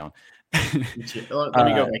fact check that one. Let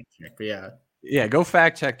me go back check. But yeah, go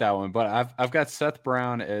fact check that one. But I've got Seth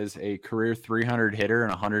Brown as a career 300 hitter in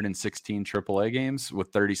 116 AAA games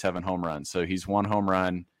with 37 home runs. So he's 1 home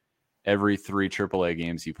run every 3 AAA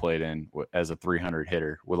games he played in as a 300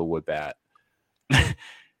 hitter with a wood bat.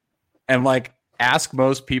 And ask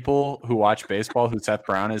most people who watch baseball who Seth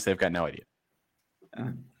Brown is, they've got no idea.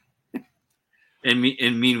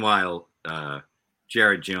 And meanwhile,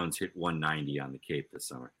 Jared Jones hit 190 on the Cape this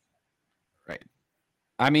summer. Right.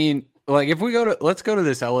 Let's go to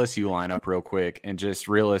this LSU lineup real quick, and just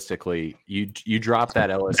realistically, you drop that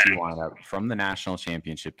LSU lineup from the national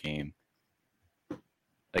championship game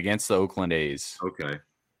against the Oakland A's. Okay.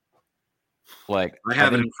 I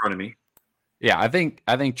have it in front of me. Yeah, I think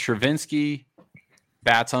Travinsky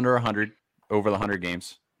bats under 100 over the 100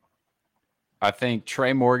 games. I think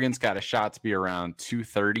Trey Morgan's got a shot to be around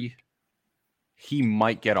 230. He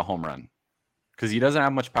might get a home run because he doesn't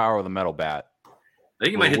have much power with a metal bat. I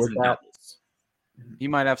think he might hit some doubles. He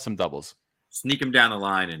might have some doubles. Sneak him down the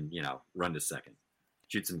line and, run to second.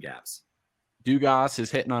 Shoot some gaps. Dugas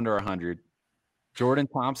is hitting under 100. Jordan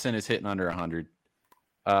Thompson is hitting under 100.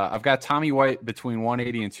 I've got Tommy White between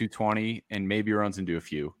 180 and 220 and maybe runs into a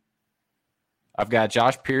few. I've got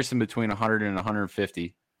Josh Pearson between 100 and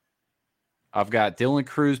 150. I've got Dylan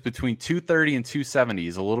Cruz between 230 and 270.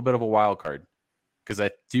 He's a little bit of a wild card because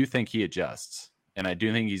I do think he adjusts. And I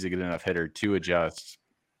do think he's a good enough hitter to adjust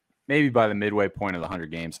maybe by the midway point of the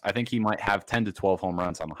 100 games. I think he might have 10 to 12 home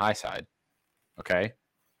runs on the high side. Okay.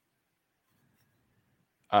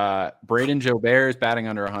 Braden Jobert is batting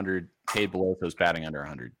under 100. Cade Beloso's batting under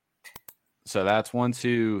 100. So that's 1,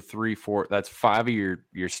 2, 3, 4. That's 5 of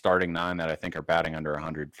your starting 9 that I think are batting under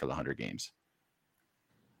 100 for the 100 games.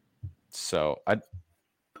 So and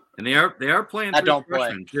they are playing. I don't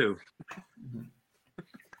play too.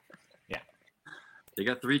 Yeah, they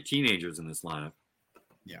got 3 teenagers in this lineup.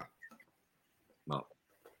 Yeah. Well,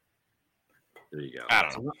 there you go. I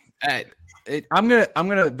don't know. I'm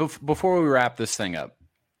gonna before we wrap this thing up,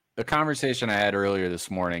 the conversation I had earlier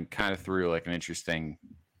this morning kind of threw like an interesting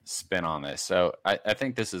spin on this. So I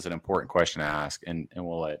think this is an important question to ask, and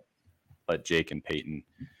we'll let Jake and Peyton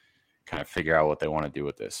kind of figure out what they want to do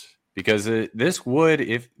with this, because this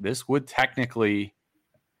would technically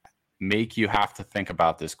make you have to think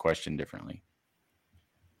about this question differently.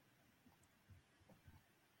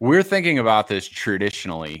 We're thinking about this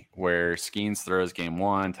traditionally, where Skeens throws game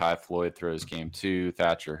 1, Ty Floyd throws game 2,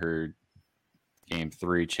 Thatcher Hurd game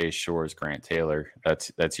 3, Chase Shores, Grant Taylor.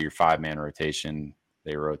 That's your 5-man rotation.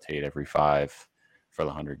 They rotate every 5 for the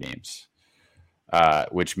 100 games,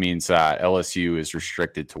 which means that LSU is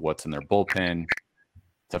restricted to what's in their bullpen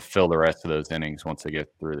to fill the rest of those innings once they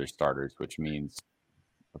get through their starters, which means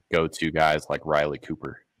go-to guys like Riley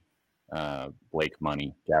Cooper, Blake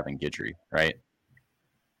Money, Gavin Guidry, right?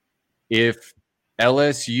 If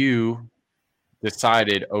LSU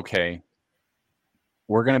decided, okay,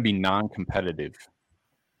 we're going to be non-competitive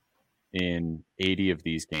in 80 of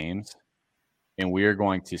these games, and we are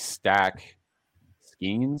going to stack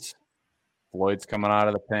Skeens, Floyd's coming out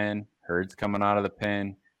of the pen, Hurd's coming out of the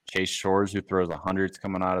pen, Chase Shores, who throws 100s,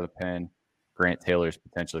 coming out of the pen, Grant Taylor's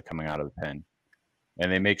potentially coming out of the pen.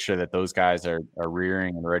 And they make sure that those guys are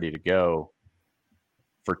rearing and ready to go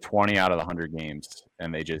for 20 out of the 100 games.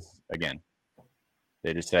 And they just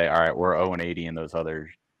say, all right, we're 0-80 in those other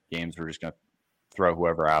games. We're just going to throw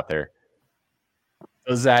whoever out there.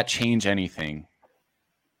 Does that change anything?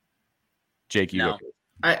 Jake, you No. go first.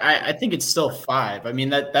 I think it's still 5. I mean,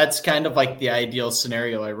 that's kind of like the ideal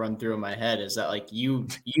scenario I run through in my head, is that like you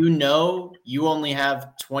only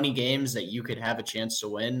have 20 games that you could have a chance to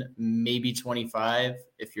win, maybe 25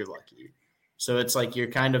 if you're lucky. So it's like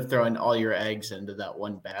you're kind of throwing all your eggs into that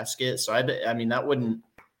one basket. So I mean, that wouldn't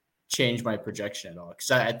change my projection at all,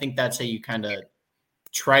 because I think that's how you kind of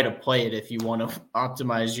try to play it if you want to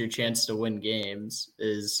optimize your chance to win games.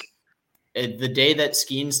 Is the day that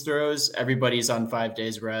Skeens throws, everybody's on 5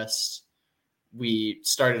 days rest. We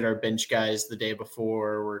started our bench guys the day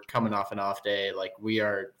before. We're coming off an off day. Like, we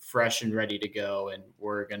are fresh and ready to go, and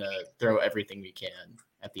we're going to throw everything we can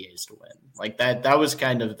at the A's to win. Like that was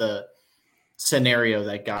kind of the scenario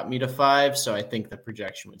that got me to 5. So I think the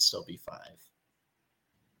projection would still be 5.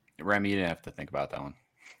 Remy, you didn't have to think about that one.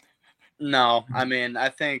 No, I mean, I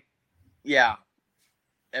think, yeah,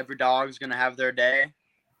 every dog's going to have their day.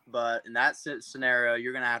 But in that scenario,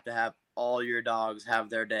 you're going to have all your dogs have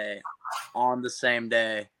their day on the same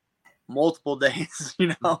day, multiple days,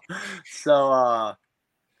 So,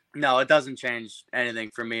 no, it doesn't change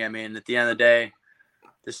anything for me. I mean, at the end of the day,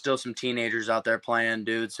 there's still some teenagers out there playing,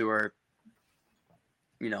 dudes who are,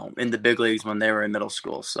 in the big leagues when they were in middle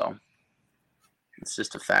school. So it's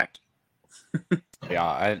just a fact. Yeah,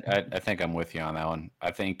 I think I'm with you on that one.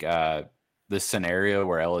 I think the scenario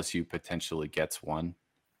where LSU potentially gets one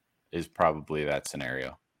is probably that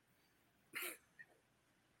scenario.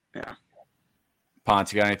 Yeah.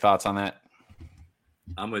 Ponce, you got any thoughts on that?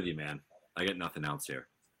 I'm with you, man. I got nothing else here.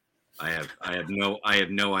 I have no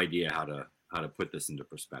idea how to put this into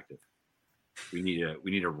perspective. We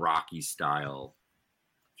need a Rocky style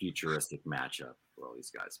futuristic matchup where all these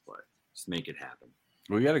guys play. Just make it happen.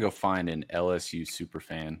 We got to go find an LSU super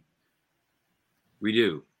fan. We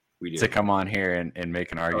do. To come on here and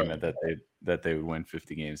make an argument that they would win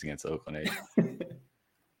 50 games against Oakland.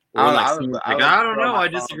 I don't know. I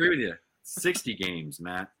disagree with you. 60 games,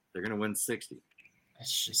 Matt. They're going to win 60.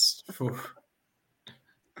 It's just. Oof.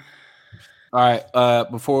 All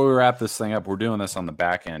right. Before we wrap this thing up, we're doing this on the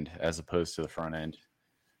back end as opposed to the front end.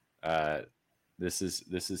 This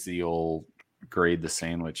is the old grade the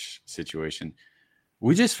sandwich situation.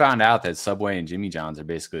 We just found out that Subway and Jimmy John's are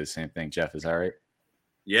basically the same thing. Jeff, is that right?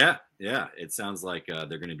 Yeah. It sounds like they're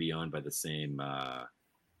going to be owned by the same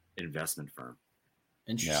investment firm.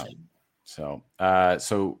 Interesting. Yeah.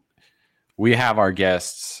 So we have our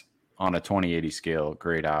guests on a 20/80 scale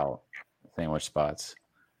grade out sandwich spots.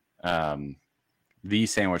 The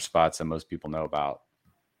sandwich spots that most people know about: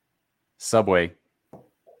 Subway,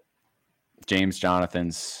 James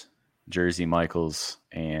Jonathan's, Jersey Michaels,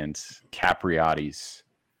 and Capriotti's.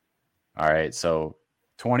 All right, so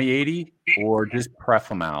 20/80 or just pref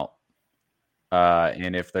them out.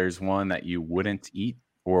 And if there's one that you wouldn't eat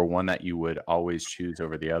or one that you would always choose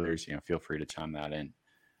over the others, feel free to chime that in.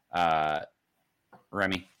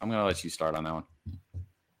 Remy, I'm going to let you start on that one.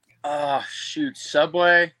 Oh, shoot.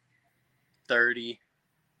 Subway, 30.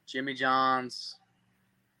 Jimmy John's,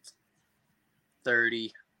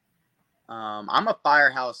 30. I'm a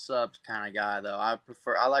Firehouse subs kind of guy, though. I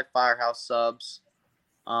like Firehouse subs.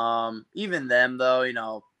 Even them,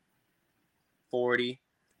 though, 40.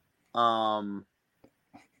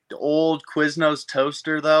 The old Quiznos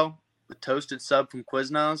toaster, though, the toasted sub from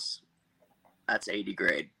Quiznos, that's 80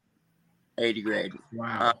 grade. 80 grade.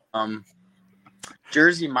 Wow.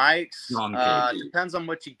 Jersey Mike's, depends on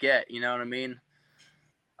what you get, you know what I mean?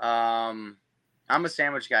 I'm a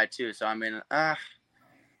sandwich guy, too, so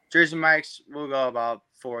Jersey Mike's, we'll go about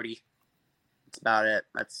 40. That's about it.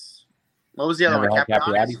 What was the other one?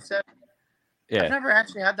 Capriotti's, you said? Yeah. I've never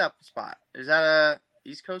actually had that spot. Is that a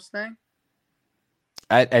East Coast thing?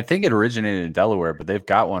 I think it originated in Delaware, but they've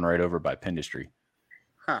got one right over by Pindustry.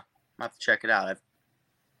 Huh. I'll have to check it out. I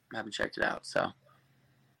haven't checked it out, so.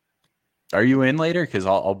 Are you in later? Because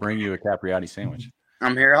I'll bring you a Capriotti sandwich.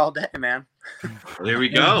 I'm here all day, man. There we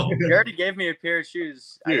go. You already gave me a pair of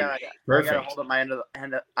shoes. Dude, I gotta hold up my end of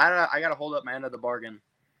the I gotta hold up my end of the bargain.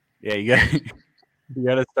 Yeah, you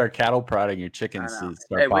got to start cattle prodding your chickens to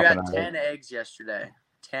start Hey, we popping got out. 10 eggs yesterday.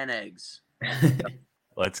 10 eggs.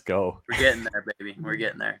 Let's go. We're getting there, baby. We're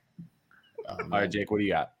getting there. All right, Jake, what do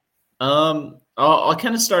you got? I'll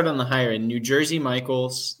kind of start on the higher end. New Jersey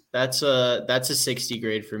Michaels, that's a 60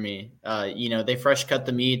 grade for me. They fresh cut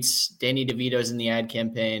the meats. Danny DeVito's in the ad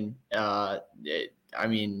campaign.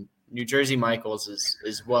 New Jersey Michaels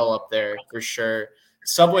is well up there for sure.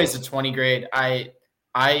 Subway's a 20 grade. I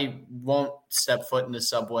won't step foot in the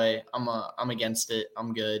Subway. I'm against it.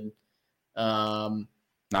 I'm good.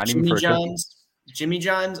 Not even for Jimmy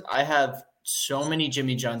John's. I have so many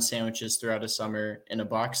Jimmy John's sandwiches throughout a summer in a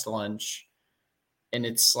boxed lunch, and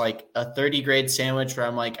it's like a 30 grade sandwich where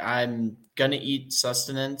I'm like, I'm gonna eat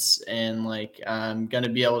sustenance and like I'm gonna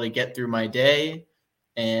be able to get through my day,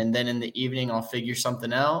 and then in the evening I'll figure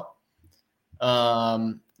something out.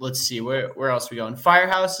 Let's see, where else we going?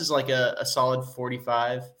 Firehouse is like a solid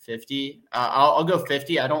 45, 50. I'll go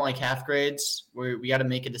 50. I don't like half grades. We got to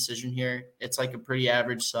make a decision here. It's like a pretty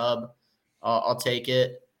average sub. I'll take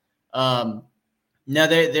it. Now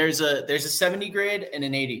there's a 70 grade and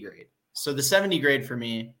an 80 grade. So the 70 grade for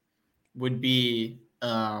me would be,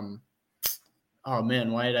 oh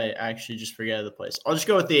man, why did I actually just forget the place? I'll just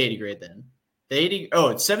go with the 80 grade then.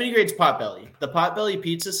 70 grade's Potbelly. The Potbelly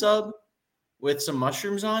pizza sub with some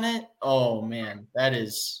mushrooms on it. Oh man,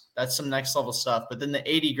 that's some next level stuff. But then the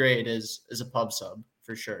 80 grade is a pub sub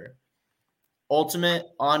for sure. Ultimate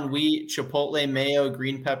on wheat, chipotle, mayo,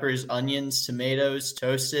 green peppers, onions, tomatoes,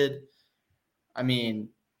 toasted. I mean,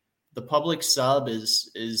 the public sub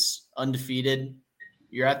is undefeated.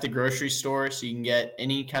 You're at the grocery store, so you can get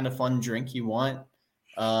any kind of fun drink you want.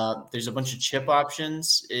 There's a bunch of chip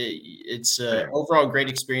options. It's an overall great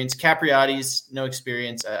experience. Capriotti's, no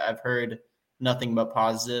experience. I've heard nothing but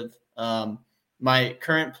positive. My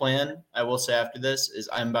current plan, I will say after this, is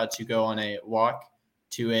I'm about to go on a walk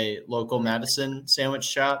to a local Madison sandwich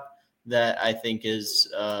shop that I think is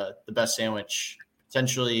the best sandwich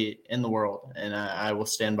potentially in the world, and I will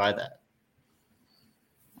stand by that.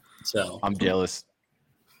 So I'm jealous.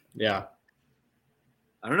 Yeah.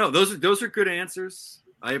 I don't know. Those are good answers.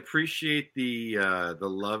 I appreciate the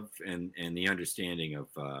love and the understanding of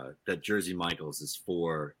that Jersey Michaels is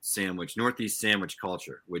for Northeast sandwich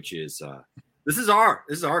culture, which is this is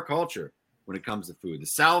our culture when it comes to food. The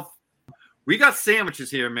South, we got sandwiches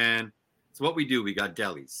here, man. It's what we do. We got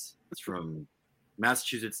delis. It's from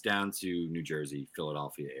Massachusetts down to New Jersey,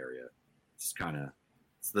 Philadelphia area. It's kind of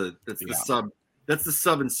that's the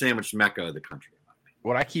sub and sandwich mecca of the country.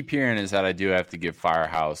 What I keep hearing is that I do have to give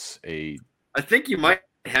Firehouse I think you might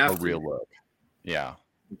have a real look. Yeah.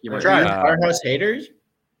 Firehouse haters?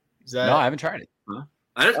 No, I haven't tried it. Huh?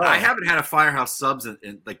 I haven't had a Firehouse subs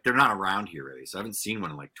and like they're not around here really, so I haven't seen one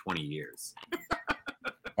in like 20 years.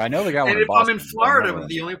 I know they got one And in if Boston. I'm in Florida,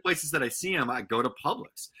 the only places that I see them, I go to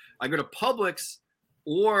Publix.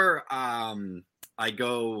 Or I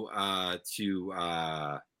go to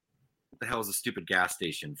what the hell is the stupid gas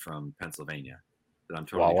station from Pennsylvania that I'm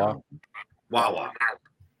totally Wawa.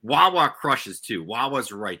 Wawa crushes too.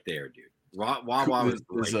 Wawa's right there, dude. Wawa This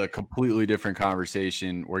is a completely different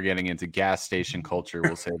conversation. We're getting into gas station culture.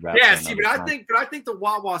 We'll say that. Yeah, see, but I think the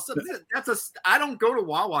Wawa stuff. I don't go to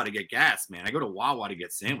Wawa to get gas, man. I go to Wawa to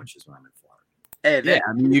get sandwiches when I'm in Florida. Hey, yeah,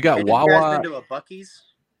 I mean, you got Wawa. You guys been to a Buc-ee's?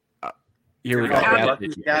 Here we go.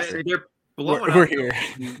 They're blowing we're up. here.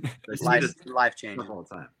 Life changing all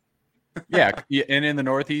the time. Yeah, and in the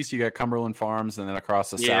Northeast, you got Cumberland Farms, and then across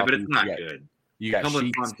the Yeah, south, but it's not good. You got Cumberland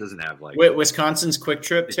Sheets. Farms doesn't have like Wisconsin's Quick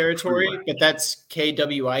Trip territory, but that's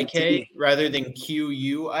KWIK rather than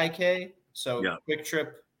QUIK. So Yeah. Quick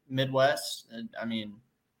Trip Midwest. I mean,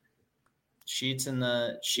 Sheets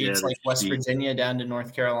like West Sheets. Virginia down to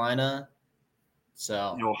North Carolina.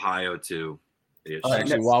 So Ohio too.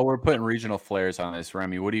 Actually, while we're putting regional flares on this,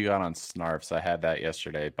 Remy, what do you got on Snarfs? I had that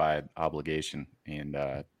yesterday by obligation. And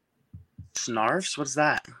Snarfs? What's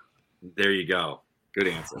that? There you go. Good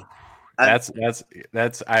answer. That's.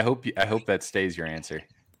 I hope that stays your answer.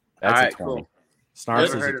 That's all right, a 20. cool.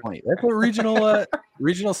 Snarfs is a 20. That's a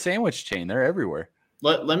regional sandwich chain. They're everywhere.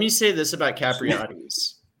 Let me say this about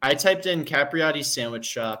Capriati's. I typed in Capriati's sandwich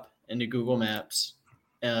shop into Google Maps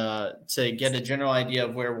to get a general idea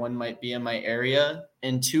of where one might be in my area,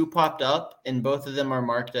 and 2 popped up, and both of them are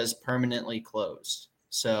marked as permanently closed.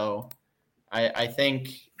 So I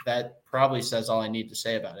think that probably says all I need to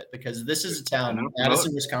say about it, because this is a town,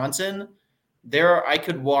 Madison, Wisconsin. I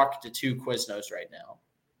could walk to 2 Quiznos right now.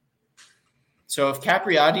 So if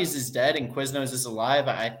Capriati's is dead and Quiznos is alive,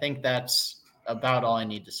 I think that's about all I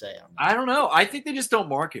need to say on that. I don't know. I think they just don't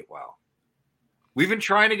market well. We've been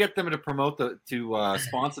trying to get them to promote to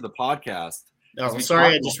sponsor the podcast. Oh,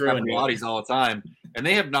 sorry, I just ruined it. All the time, and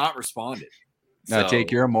they have not responded. No,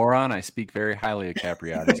 Jake, you're a moron. I speak very highly of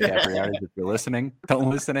Capriati's. Capriati's, if you're listening, don't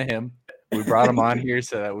listen to him. We brought him on here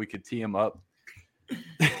so that we could tee him up.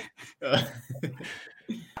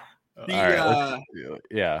 Yeah. The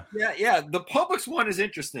Publix one is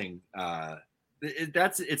interesting.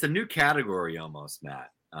 It's a new category almost, Matt.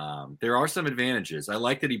 There are some advantages. I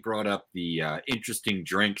like that he brought up the interesting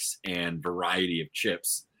drinks and variety of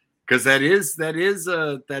chips, because that is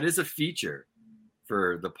a feature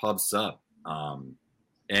for the pub sub.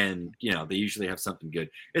 And they usually have something good.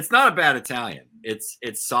 It's not a bad Italian.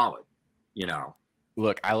 It's solid.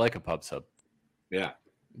 Look, I like a pub sub. Yeah.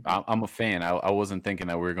 I'm a fan. I wasn't thinking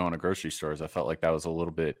that we were going to grocery stores. I felt like that was a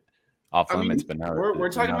little bit off limits, but now we're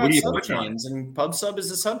talking about sub chains, and pub sub is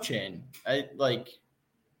a sub chain.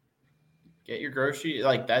 Get your grocery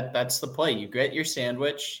like that. That's the play. You get your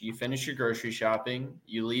sandwich, you finish your grocery shopping,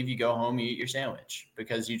 you leave, you go home, you eat your sandwich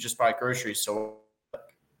because you just bought groceries. So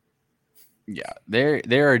yeah, there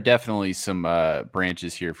are definitely some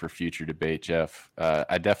branches here for future debate, Jeff.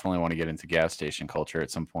 I definitely want to get into gas station culture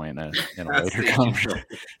at some point in a later conversation.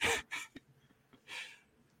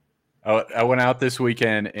 I went out this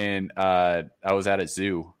weekend and I was at a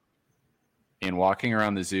zoo. And walking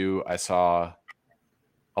around the zoo, I saw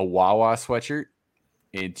a Wawa sweatshirt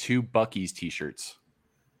and 2 Buc-ee's t-shirts.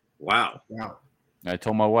 Wow. I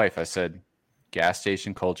told my wife, I said, gas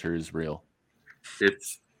station culture is real.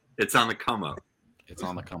 It's on the come up. It's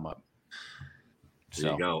on the come up.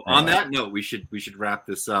 There you go. On that note, we should wrap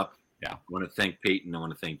this up. Yeah. I want to thank Peyton. I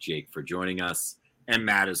want to thank Jake for joining us, and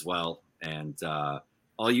Matt as well. And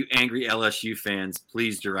all you angry LSU fans,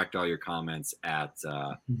 please direct all your comments at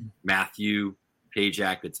Matthew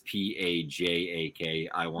Pajak. That's Pajak.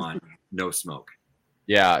 I want no smoke.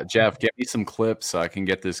 Yeah, Jeff, get me some clips so I can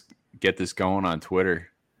get this going on Twitter.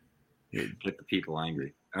 Get the people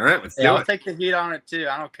angry. All right, let's do it. I'll take the heat on it too.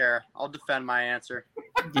 I don't care. I'll defend my answer.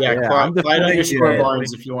 Barnes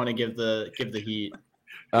if you want to give the heat.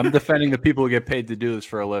 I'm defending the people who get paid to do this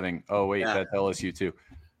for a living. Oh wait, that's LSU too.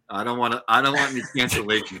 I don't want any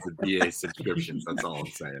cancellations of BA subscriptions. That's all I'm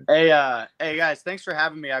saying. Hey guys, thanks for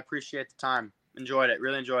having me. I appreciate the time. Enjoyed it.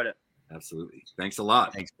 Really enjoyed it. Absolutely. Thanks a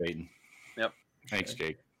lot. Thanks, Peyton. Yep. Thanks,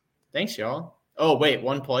 Jake. Thanks, y'all. Oh wait,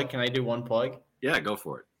 one plug. Can I do one plug? Yeah, go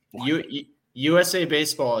for it. USA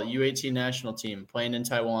Baseball U18 national team playing in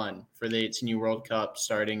Taiwan for the 18U World Cup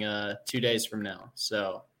starting 2 days from now.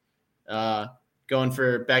 So going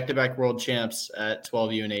for back-to-back world champs at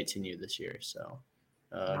 12U and 18U this year. So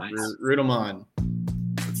nice. root them on.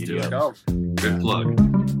 Let's do it. Go. Good plug.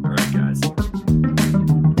 All right, guys.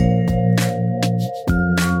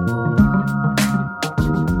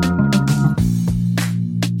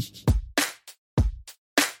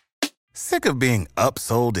 Sick of being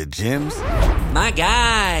upsold at gyms? My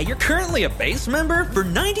guy, you're currently a base member? For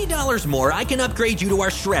 $90 more, I can upgrade you to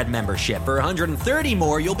our Shred membership. For $130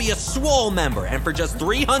 more, you'll be a Swole member. And for just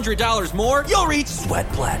 $300 more, you'll reach Sweat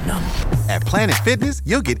Platinum. At Planet Fitness,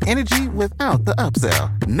 you'll get energy without the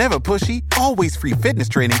upsell. Never pushy, always free fitness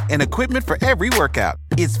training and equipment for every workout.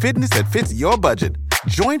 It's fitness that fits your budget.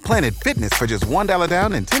 Join Planet Fitness for just $1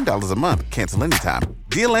 down and $10 a month. Cancel anytime.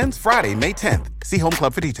 Deal ends Friday, May 10th. See Home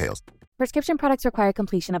Club for details. Prescription products require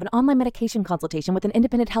completion of an online medication consultation with an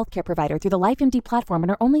independent healthcare provider through the LifeMD platform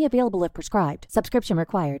and are only available if prescribed. Subscription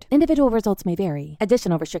required. Individual results may vary.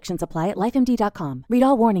 Additional restrictions apply at lifemd.com. Read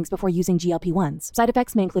all warnings before using GLP-1s. Side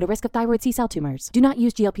effects may include a risk of thyroid C-cell tumors. Do not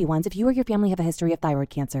use GLP-1s if you or your family have a history of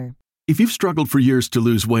thyroid cancer. If you've struggled for years to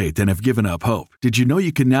lose weight and have given up hope, did you know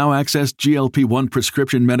you can now access GLP-1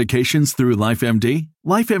 prescription medications through LifeMD?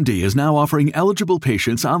 LifeMD is now offering eligible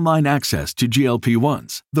patients online access to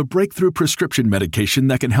GLP-1s, the breakthrough prescription medication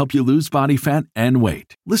that can help you lose body fat and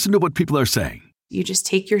weight. Listen to what people are saying. You just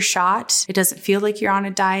take your shot. It doesn't feel like you're on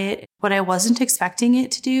a diet. What I wasn't expecting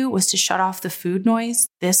it to do was to shut off the food noise.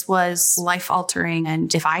 This was life-altering,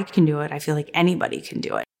 and if I can do it, I feel like anybody can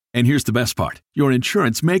do it. And here's the best part. Your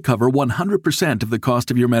insurance may cover 100% of the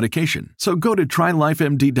cost of your medication. So go to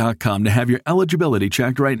trylifemd.com to have your eligibility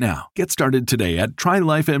checked right now. Get started today at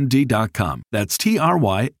trylifemd.com. That's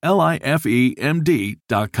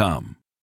TRYLIFEMD.com.